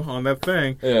row on that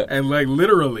thing, and like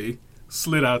literally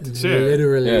slid out the chair,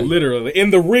 literally in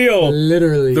the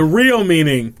real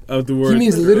meaning of the word. He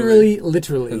means literally.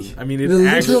 I mean, it The literal meaning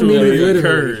actually of literally.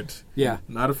 occurred. Yeah,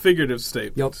 not a figurative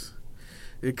statement. Yep.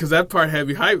 Because that part had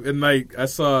me hyped, and like I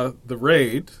saw The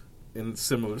Raid in a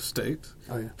similar state.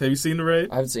 Oh yeah. Have you seen The Raid?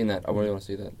 I haven't seen that. I really want to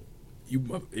see that.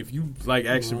 If you like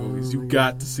action movies, you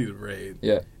got to see The Raid.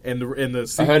 Yeah. And the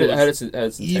I heard it's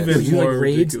even Would you more like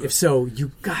raids? ridiculous. If so,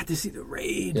 you got to see The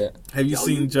Raid. Yeah. Have you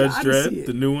seen you Judge gotta see Dredd, it.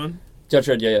 the new one? Judge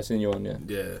Dredd, yeah, I've seen the new one, yeah.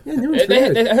 Yeah. Yeah, the new one's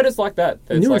pretty good. I heard it's like that.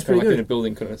 The It's new one's like, pretty like good. in a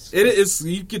building kind of. It is.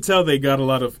 You could tell they got a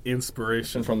lot of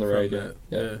inspiration From The Raid, that.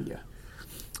 yeah.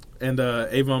 And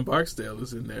Avon Barksdale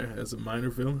is in there as a minor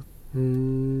villain.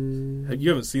 You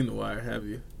haven't seen The Wire, have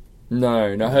you? No,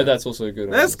 I heard that's also a good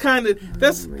one. That's kind of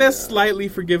that's slightly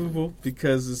forgivable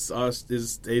because it's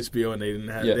HBO and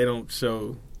they don't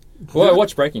show. Well, I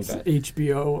watch Breaking Bad.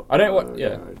 HBO. I don't watch.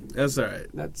 Yeah, That's all right.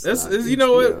 That's you not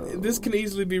know HBO. what? This can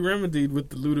easily be remedied with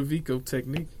the Ludovico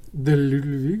technique. The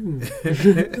Ludovico.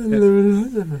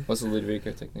 what's the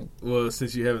Ludovico technique? Well,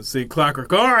 since you haven't seen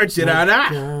Clockwork Orange, you know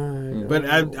that. But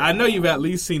I know you've at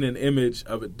least seen an image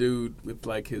of a dude with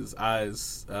like his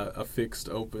eyes affixed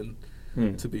open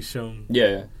to be shown.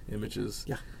 Yeah. Images.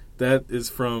 Yeah. That is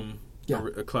from Yeah.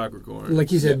 a Clockwork Orange.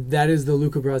 Like you said, that is the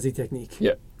Luca Brasi technique.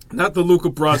 Yeah. Not the Luca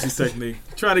Brasi technique.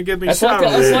 Trying to get me It's shot.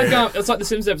 like the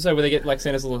Simpsons episode where they get like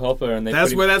Santa's little helper and they.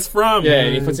 That's where that's from. Yeah,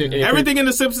 and he puts it. Everything in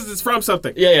The Simpsons is from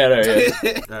something. Yeah, no,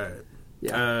 yeah. All right.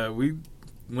 Yeah. We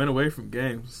went away from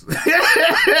games.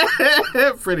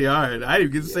 Pretty hard. I didn't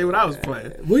even get to say what I was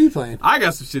playing. What are you playing? I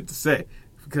got some shit to say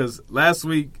because last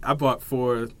week I bought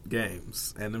 4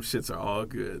 games and them shits are all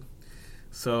good.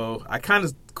 So I kind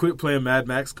of quit playing Mad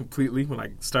Max completely when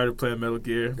I started playing Metal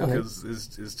Gear because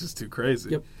it's just too crazy.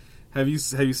 Yep. Have you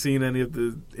seen any of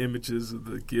the images of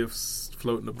the GIFs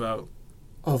floating about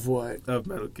Of what? of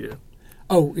Metal Gear?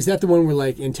 Oh, is that the one where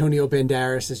like Antonio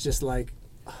Banderas is just like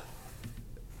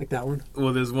that one?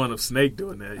 Well, there's one of Snake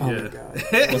doing that. Oh yeah. my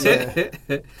god! What's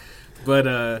that?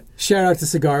 But Shout out to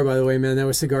Cigar, by the way, man. That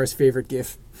was Cigar's favorite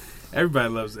GIF. everybody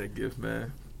loves that GIF,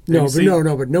 man. No,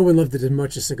 but no one loved it as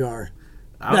much as Cigar.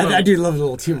 That dude loved it a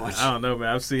little too much. I don't know, man.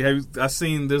 I've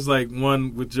seen there's like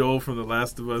one with Joel from The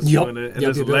Last of Us doing it, and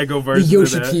there's a Lego version. The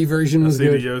Yoshi of that. P version was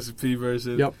good. The Yoshi P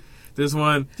version. Yep. There's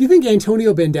one. Do you think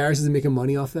Antonio Banderas is making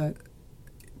money off that?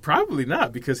 Probably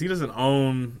not, because he doesn't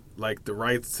own like the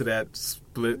rights to that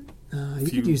split. You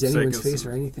few could use anyone's seconds face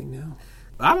or anything now.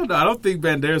 I don't know. I don't think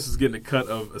Banderas is getting a cut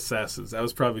of Assassins. That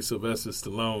was probably Sylvester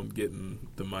Stallone getting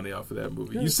the money off of that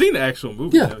movie. You've seen the actual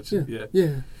movie, haven't you?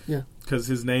 Yeah. Because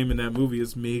his name in that movie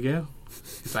is Miguel.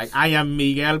 It's like, I am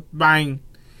Miguel Bang.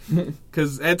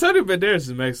 Because Antonio Banderas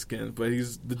is Mexican, but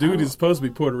the dude is supposed to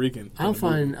be Puerto Rican. I don't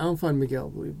find Miguel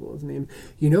believable as a name.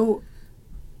 You know,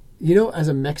 You know, as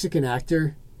a Mexican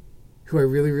actor, who I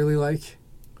really, really like.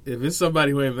 If it's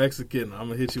somebody who ain't Mexican, I'm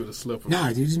gonna hit you with a slipper. Nah,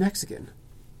 dude, he's Mexican.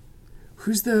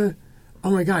 Who's the? Oh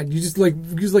my God! You just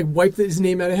wiped his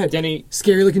name out of head. Danny,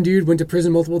 scary looking dude, went to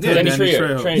prison multiple times. Danny Danny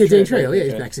Trejo. Trejo. Yeah, Danny Trejo. Yeah,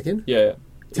 he's Mexican. Yeah.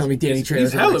 Tell me Danny Trejo.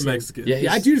 He's hella Mexican.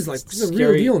 Yeah, dude is like this is a real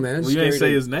scary. deal, man. Well, you ain't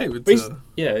say his name. But It's, he's I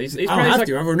don't probably have like,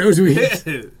 to. Everyone knows who he is.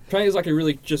 probably is like a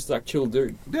really just like chill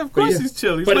dude. yeah, of course Yeah. he's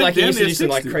chill. He's But like like he damn used to near do some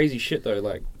like 60. crazy shit though.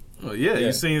 Like Oh yeah, Yeah.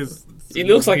 you seen his? he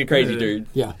looks like a crazy dude.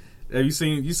 Yeah. Have you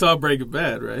seen? You saw Breaking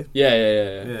Bad, right? Yeah.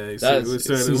 Yeah, you That's- see,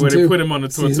 season where they 2. put him on the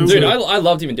Season tortilla. Dude, I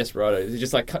loved him in Desperado. He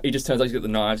just turns out he's got the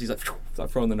knives. He's like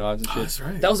throwing the knives and shit. that's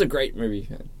right. That was a great movie.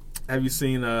 Man. Have you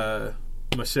seen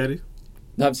Machete?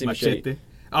 I haven't seen Machete.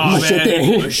 Oh Machete.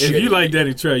 man, if you like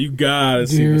Danny Trejo, you gotta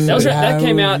see Dude. Machete. That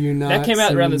came How out. have you That not came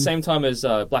out around the seen- same time as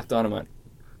Black Dynamite.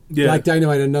 Yeah, Black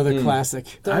Dynamite, another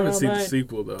classic. I haven't seen the Dynamite.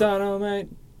 sequel though. Dynamite.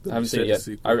 I haven't seen it Machete yet.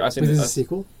 sequel. I seen Wait, it. there's a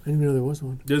sequel? I didn't even know there was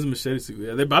one. There's a Machete sequel.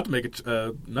 Yeah, they're about to make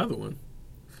another one.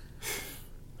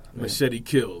 Machete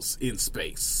kills in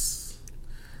space.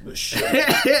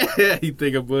 You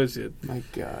think I'm bullshit? My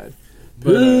God.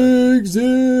 But, Pigs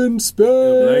in space.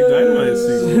 Black Dynamite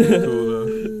sequel. Cool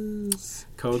though.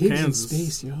 Cold Pigs Kansas. in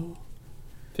space, yo.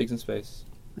 Pigs in Space.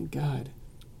 My God.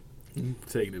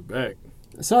 Taking it back.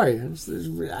 Sorry,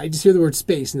 I just hear the word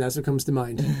space, and that's what comes to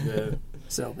mind. Yeah.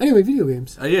 So, anyway, video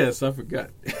games. Yes, I forgot.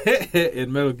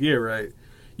 In Metal Gear, right?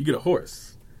 You get a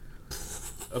horse,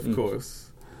 of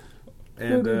course,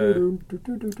 and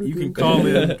you can call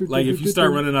in. Like if you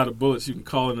start running out of bullets, you can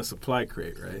call in a supply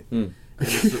crate, right? And the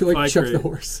supply like Chuck the crate-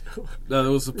 horse. No,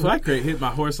 there was a supply crate hit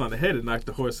my horse on the head and knocked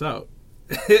the horse out.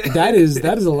 that is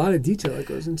a lot of detail that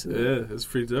goes into it. Yeah, it's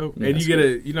pretty dope. And you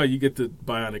get the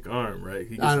bionic arm, right?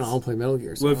 He gets I don't know. his- I'll play Metal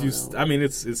Gear. So Well, I if you, don't know. I mean,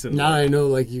 it's in. Now I know,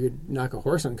 like, you could knock a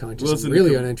horse unconscious. Well, it's I'm in the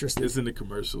really com- uninterested. It's in the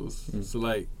commercials. So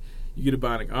like, you get a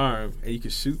bionic arm and you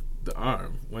can shoot the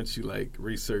arm once you like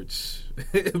research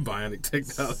bionic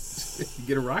technology. You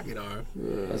get a rocket arm.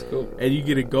 That's cool. And you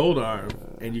get a gold arm,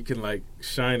 and you can like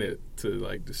shine it to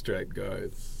like distract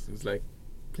guards. It's like,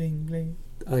 bling bling.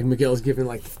 Like Miguel's giving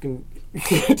like fucking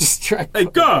distract. Hey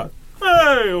God!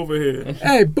 Hey, over here.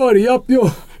 Hey, buddy, up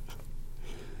your.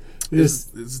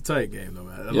 It's a tight game, though,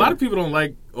 man. A lot of people don't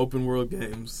like open world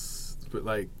games, but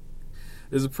like,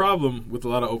 there's a problem with a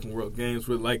lot of open world games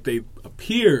where like they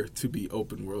appear to be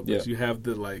open world, but you have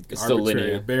the like It's still arbitrary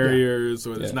linear. barriers,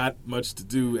 or there's Yeah. not much to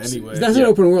do anyway. That's not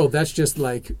open world. That's just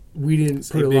like we didn't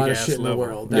put a a lot of big-ass shit in the level.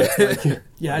 world. That's like,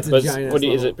 yeah, it's a But giant. what ass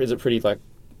is level. it? Is it pretty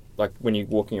like when you're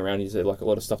walking around? Is there like a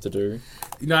lot of stuff to do?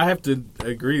 You know, I have to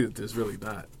agree that there's really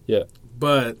not. Yeah.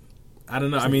 But I don't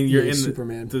know. It's I like mean, you're EA in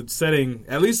Superman. the setting,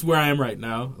 at least where I am right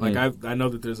now. Like I know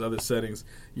that there's other settings.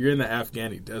 You're in the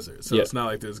Afghani desert, so Yeah. it's not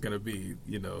like there's gonna be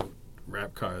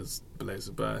rap cars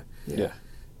blazing by. Yeah.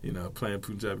 Playing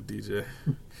Punjabi DJ.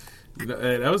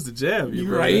 Hey, that was the jam. You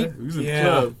bro. right? We was in Yeah. the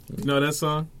club. You know that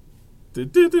song? I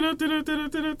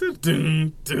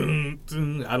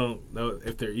don't know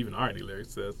if there even are any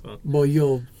lyrics to that song. Well,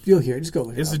 you'll hear it. Just go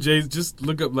look It's it a up. Jay. Just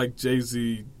look up like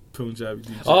Jay-Z Punjabi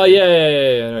DJ. Oh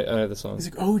yeah. I know the song. He's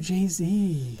like, oh,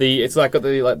 Jay-Z. It's like got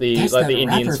the That's like that the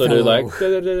Indian rapper sort of fellow.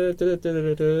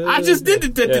 like. I just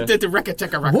did Yeah. the record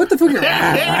checker record. What the fuck? It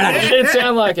didn't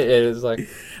sound like it. It was like.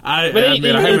 I But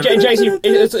admit, I haven't- Jay Z,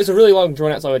 it's a really long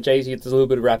drawn out song with Jay Z. There's a little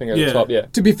bit of rapping over the Yeah. top. Yeah.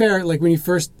 To be fair, like when you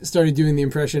first started doing the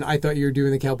impression, I thought you were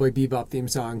doing the Cowboy Bebop theme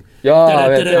song.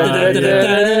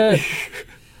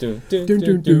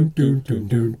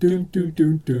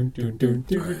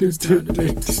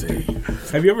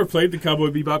 Have you ever played the Cowboy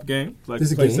Bebop game? Like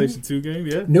There's the a game? PlayStation 2 game?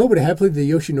 Yeah. No, but I have played the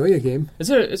Yoshinoya game. Is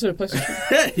there a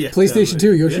PlayStation? Yeah, PlayStation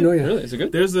 2, Yoshinoya. Really? Is it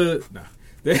good? There's a no.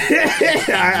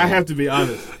 I have to be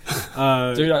honest.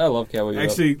 Dude, I love Cowboy Bebop.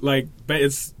 Actually, like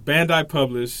it's Bandai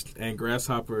published and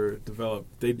Grasshopper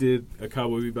developed. They did a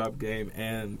Cowboy Bebop game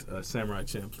and a Samurai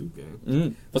Champloo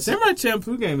game. The Samurai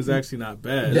Champloo game is actually not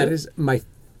bad. That is my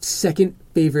second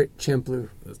favorite Champloo.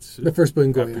 That's The first one,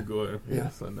 after Goya. Goya. Yeah.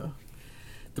 Yes, I know.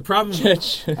 The problem.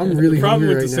 I'm really the problem hungry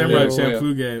with the right Samurai now.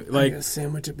 Champloo game, I like, got a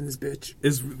sandwich up in this bitch.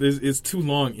 it's too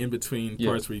long in between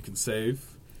parts where you can save.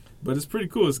 But it's pretty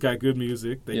cool. It's got good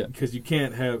music because you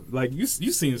can't have like you've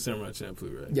seen Samurai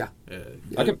Champloo, right? Yeah.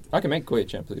 I can make Goya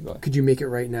Champloo, but Could you make it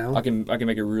right now? I can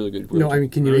make a really good. No, I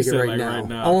mean, can you make it right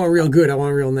now? I want real good. I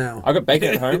want real now. I got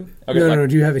bacon at home. No,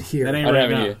 do you have it here? That ain't I don't right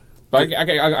have it now. here. But I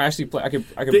can actually play. I can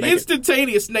The make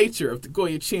instantaneous nature of the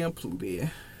Goya Champloo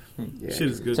there. Yeah, Shit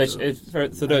is good. So though.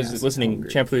 for those listening,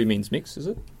 Champloo means mix, is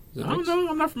it? Is it I don't mix? know.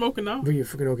 I'm not from Okinawa. Were you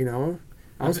freaking Okinawa?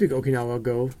 I don't speak Okinawa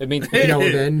Go. It means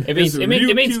Okinawa Ben. It means man.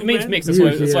 mix. That's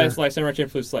why Yeah. it's like Samurai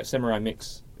Champloo is like samurai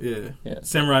mix. Yeah. Yeah.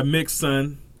 Samurai mix,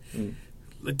 son.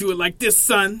 Do it like this,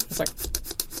 son. It's like,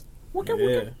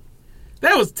 Yeah.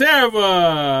 That was terrible.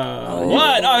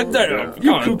 what? Oh, no.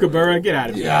 You Kookaburra, get out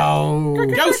of here. Yo.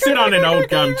 Go sit on an old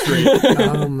gum tree.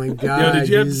 Oh my god. Yo, did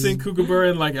you have to he's- sing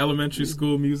Kookaburra in like elementary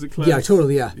school music class? Yeah,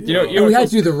 totally. Yeah. You know, And we had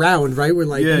to do the round, right? Where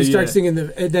like Yeah, you start yeah. singing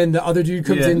and then the other dude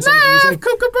comes Yeah. in. Singing, he's like,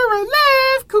 Kookaburra,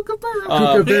 laugh, Kookaburra.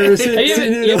 Kookaburra sits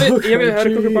in an you oak ever heard of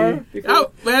tree. Kookaburra before?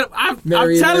 Oh, man, I'm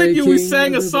Mary, telling Mary, you, we King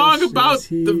sang a of the song bushes, about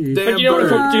he- the But damn you know what?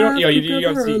 bird. You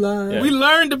obviously. Yeah. We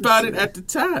learned about it at the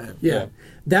time. Yeah.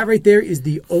 That right there is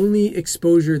the only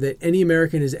exposure that any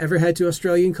American has ever had to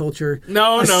Australian culture.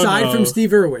 No. aside from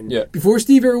Steve Irwin. Yeah. Before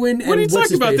Steve Irwin and What are you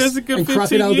what's talking about? his There's face? a good And 15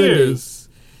 Crocodile Dundee. years.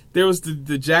 There was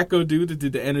the Jacko dude that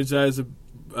did the Energizer.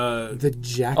 The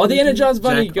Jack. Oh, the Energized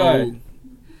Bunny Jack guy. O.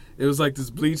 It was like this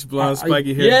bleach blonde, Are-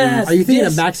 spiky hair Yes. Are you thinking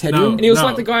Yes. of Max No. Headroom? And he was No.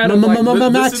 like the guy out of like...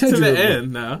 Max Listen to the Headroom.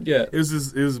 end now. Yeah. It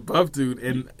was a buff dude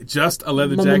in just a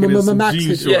leather jacket and some Max jean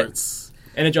Headroom. shorts.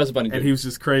 Energized Bunny. And he was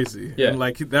just crazy. Yeah. And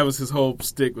like that was his whole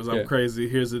stick was I'm Yeah. crazy.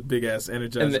 Here's a big ass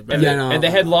Energizer and the, bag. and, Yeah, the, no. and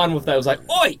the headline with that was like,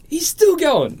 "Oi, he's still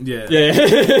going." Yeah. Yeah.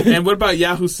 And what about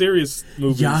Yahoo Serious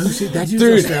movies? Yahoo! That dude's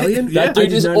Dude, Australian. that I dude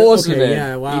did is not know- awesome, okay, man.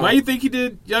 Yeah, wow. Why you think he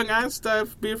did Young Einstein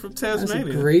being from That's a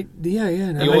Tasmania? great.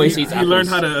 Yeah. No, He always he eats learned apples.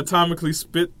 how to atomically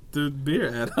spit the beer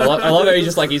at. I love how he's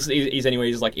just like he's anyway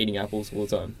he's just like eating apples all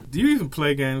the time. Do you even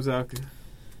play games, Alki?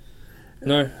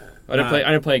 No, I don't Nah. play.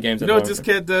 I don't play games. You at know the what this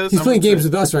moment. kid does? He's I'm playing gonna games say-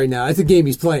 with us right now. That's a game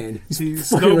he's playing. He fucking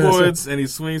snowboards and he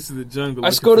swings to the jungle. I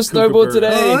looking scored a for snowboard kookaburras.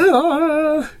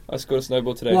 today. I scored a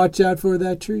snowball today. Watch out for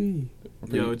that tree.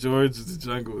 Yo, George the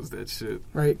Jungle is that shit.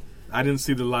 Right. I didn't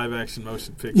see the live action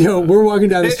motion picture. Yo, we're walking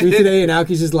down the street today, and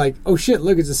Alki's just like, "Oh shit!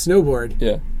 Look, it's a snowboard.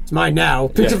 Yeah. It's mine now."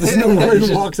 Picks Yeah. up the snowboard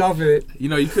and walks off of it. You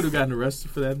know, you could have gotten arrested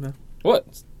for that, man. What?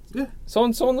 Yeah.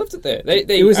 Someone left it there. They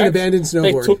It was an act- abandoned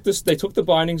They snowboard. took the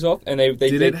bindings off and they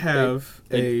Did they, it have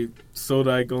a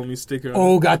Sodai Gomi sticker on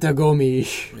Oh, got the gomi.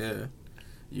 it? Yeah.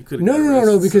 You could have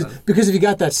No, because if you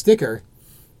got that sticker,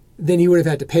 then you would have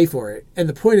had to pay for it. And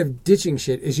the point of ditching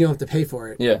shit is you don't have to pay for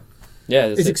it. Yeah. Yeah.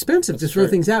 It's expensive to throw true.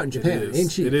 things out in It Japan. It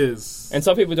ain't cheap. It is. And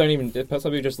some people don't even. Some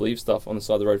people just leave stuff on the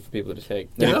side of the road for people to take.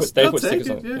 Yeah, They they'll put take stickers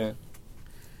it, on it.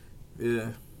 yeah. Yeah. Yeah.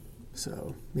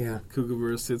 So yeah.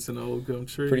 Kookaburra sits in an old gum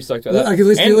tree. Pretty stoked about that.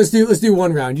 Okay, And- let's do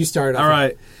one round. You start off. All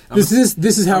right. This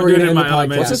is how I'm we're doing gonna it in end the my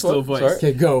elementary podcast. school voice. Sorry?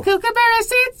 Okay, go. Kookaburra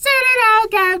sits in an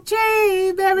old gum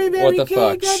tree. Very, What the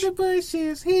fuck? the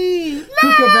bushes. He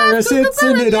Kookaburra sits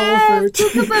in it all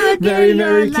for Very,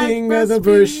 very king of the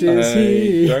bushes.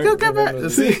 He. Kookaburra.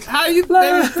 See how you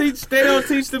they don't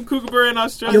teach them Kookaburra in I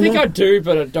Australia. think I do,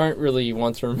 but I don't really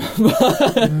want to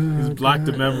remember. He's blocked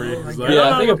the memory. He's like, Yeah,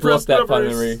 "Oh, I think I I'm blocked that part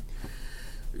of Kookaburras." memory.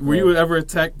 Were you ever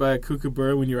attacked by a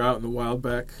kookaburra when you were out in the wild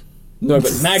back? No,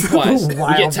 but magpies. We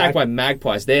Wild get attacked back. by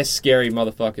magpies. They're scary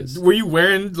motherfuckers. Were you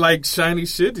wearing like shiny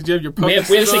shit? Did you have your We puppet have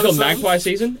this suit thing on or called something? magpie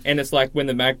season, and it's like when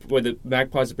the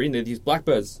magpies are breeding, they're these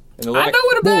blackbirds. And they're I like, know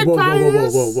what a Whoa, whoa, magpie whoa, whoa,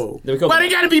 is. whoa, whoa, whoa. they're called- Why they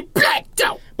gotta be black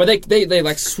though? But they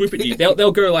like swoop at you.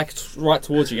 They'll go like right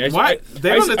towards you. Why? They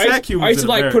don't attack humans I used to in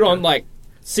like America. put on like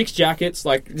 6 jackets,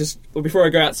 like just before I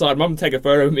go outside. Mum would take a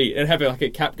photo of me and have like a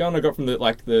cap gun I got from the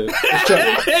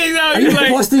Hey, no, Are he's you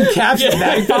like, busting caps at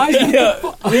magpies?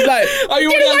 He's like, "Are you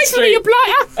walking down the street?"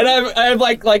 And I have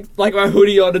like my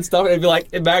hoodie on and stuff, and it'd be like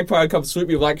a magpie would come swoop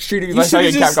me, like shooting me, like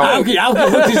should've fucking cap just- gun.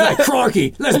 Alki looks like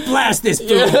Cronky. Let's blast this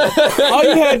fool. all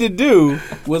you had to do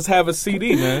was have a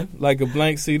CD, man, like a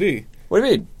blank CD. What do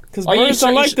you mean? Because Oh, you birds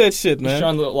don't sh- like sh- that shit, man.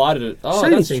 Shine the light at it. Oh,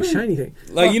 Shiny that's thing, true. shiny thing.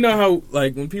 Like, you know how,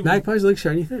 like, when people Magpies like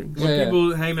shiny things. when Yeah.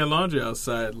 people hang their laundry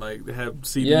outside, like, they have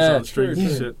CDs Yeah, on strings true,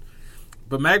 and true. shit.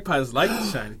 But magpies like the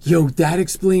shiny. Yo, that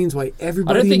explains why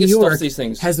everybody I don't think in it New stops York these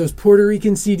things. has those Puerto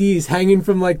Rican CDs hanging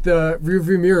from like the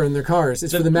rearview mirror in their cars.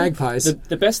 It's for the magpies.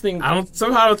 The best thing, I don't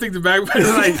think the magpies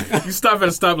like you stop at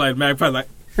a stoplight, magpie like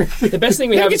the best thing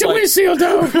we have is like windshield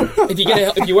though.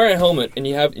 if you wear a helmet and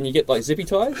you get like zippy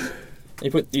ties,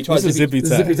 and you tie What's a zippy zippy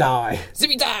tie? Zippy tie.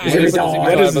 zippy tie. Zippy You put the tie.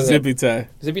 What is a on zippy tie?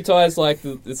 Zippy tie is like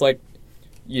it's like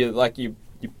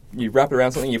you wrap it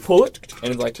around something, you pull it,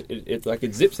 and it's like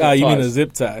it zips. Oh, and you mean a ties.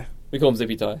 zip tie? We call them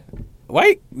zippy tie.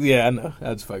 White? Yeah, I know.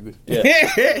 I just fucked with Yeah.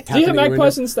 it. Do you have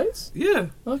magpies in the States? Yeah.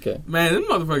 Okay. Man, them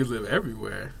motherfuckers live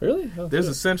everywhere. Really? Oh, There's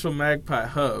cool. a central magpie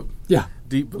hub Yeah,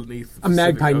 deep beneath the a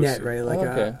magpie Pacific net, Ocean. right? Like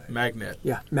okay. Magnet.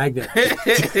 yeah, magnet.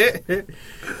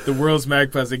 The world's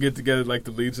magpies, they get together like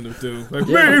the Legion of Doom. Like,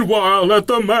 Yeah. meanwhile, at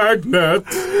the magnet.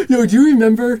 Yo, do you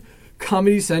remember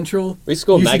Comedy Central? We used to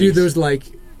call used to do Maggies. those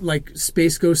like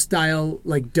Space Ghost style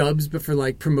like dubs, but for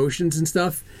like promotions and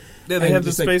stuff. Yeah, they And have the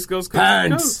just, like, Space Ghost Coast to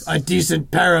Pants, Coast. a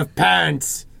decent pair of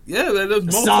pants. Yeah, there's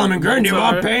multiple. Solomon Grin, you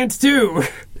want pants too?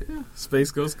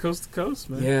 Space goes coast to coast,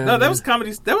 man. Yeah, no, that man. was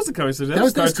comedy. That was the Comedy Central.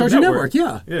 That was Cartoon Network.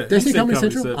 Yeah. Yeah. Did I say You said Comedy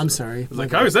Central? I'm sorry. It's like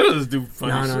Comedy Central doesn't do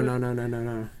funny shit.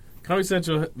 No. Comedy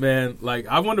Central, man. Like,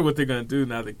 I wonder what they're gonna do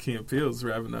now that Key and Peele's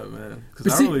wrapping up, man.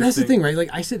 But see, that's the thing, right?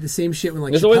 Like, I said the same shit when,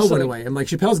 like, There's always Chappelle went something- away. I'm like,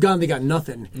 Chappelle's gone, they got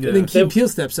nothing. Yeah. And then Key and Peele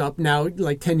steps up. Now,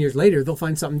 like, 10 years later, they'll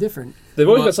find something different. They've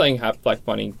always Well- got something like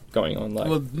funny going on. Like,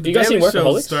 Well, have the you guys seen Daily Show's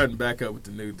Workaholics? starting back up with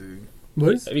the new dude.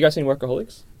 What is? Have you guys seen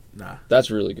Workaholics? Nah. That's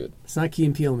really good. It's not Key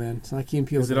and Peele, man. It's not Key and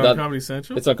Peele. Is it on That- Comedy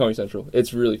Central? It's on Comedy Central.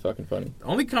 It's really fucking funny. The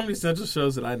only Comedy Central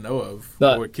shows that I know of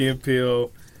That- were Key and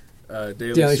Peele, Daily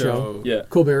Daily Show. Show. Yeah.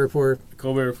 Colbert Report.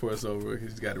 Colbert Report's over.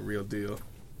 He's got a real deal.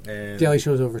 And Daily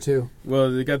Show's over, too.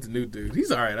 well, they got the new dude. He's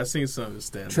all right. I've seen some of his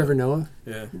stand. Trevor Noah.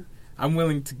 Yeah. I'm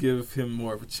willing to give him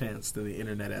more of a chance than the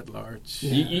internet at large.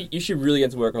 You should really get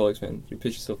into Workaholics, man. You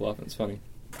pitch yourself laughing. It's funny.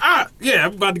 Yeah,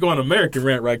 I'm about to go on an American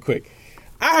rant right quick.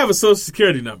 I have a social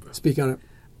security number. Speak on it.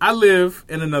 I live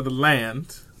in another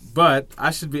land, but I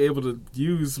should be able to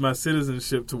use my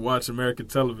citizenship to watch American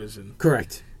television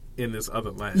Correct. in this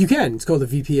other land. You can. It's called a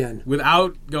VPN.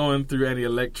 Without going through any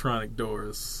electronic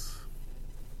doors.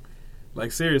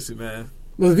 Like, seriously, man.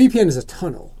 Well, the VPN is a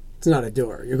tunnel. It's not a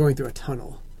door. You're going through a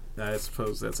tunnel. I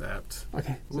suppose that's apt.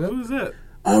 Okay. Who is that?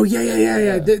 Oh,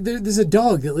 yeah. There's a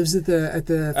dog that lives at the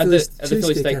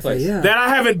Philly Steak Cafe. place. Yeah. That I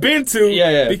haven't been to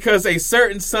Yeah. because a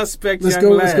certain suspect Let's young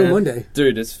go. lad, Let's go Monday.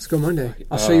 Dude, Let's go Monday.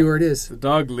 I'll show you where it is. The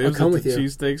dog lives come at with the you.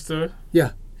 cheesesteak store?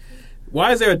 Yeah.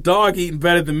 Why is there a dog eating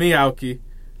better than me, Aoki?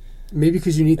 Maybe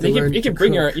because you need to learn. You can to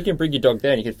bring cook. your dog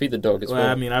there, and you can feed the dog as well. Well,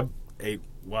 I mean, I ate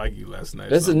Wagyu last night.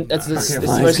 That's so the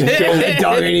nah. most chill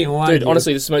dog ain't eating Wagyu. Dude,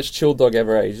 honestly, this is the most chill dog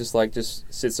ever. He just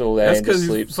sits all there That's and just because he's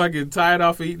sleeps. fucking tired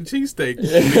off eating cheesesteak.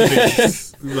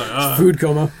 He's like, Food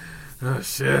coma. oh,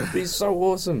 shit. He's so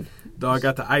awesome. Dog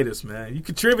got the itis, man. You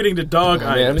contributing to dog Oh,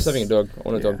 itis. man, I'm just having a dog. I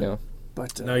want a dog now.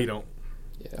 But No, you don't.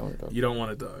 Yeah, I want a dog. You don't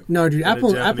want a dog. no, dude. Got a Apple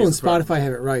and Japanese Spotify problem.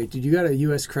 have it right. Dude, you got a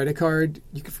U.S. credit card.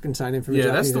 You can fucking sign in from. a Yeah,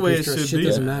 that's Japanese the way it register. should Shit be.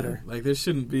 doesn't man. matter. Like, there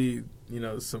shouldn't be,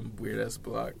 some weird-ass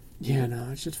block. Yeah, no,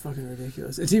 it's just fucking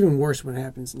ridiculous. It's even worse when it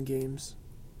happens in games.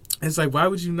 It's like, why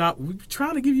would you not? We're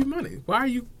trying to give you money. Why are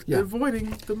you Yeah.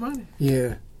 avoiding the money?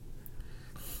 Yeah.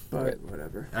 But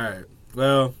whatever. All right.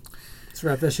 Well, Let's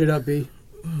wrap that shit up, B.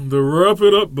 the wrap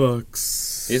it up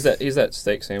bucks. Here's that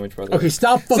steak sandwich, brother. Okay,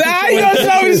 stop fucking.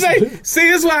 See,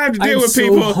 this is why I have to deal I'm with so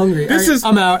people. hungry. This All right, is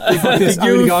I'm out. Fuck this.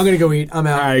 I'm gonna go eat. I'm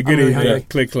out. all right. Good I'm really evening. hungry.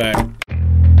 Click clack.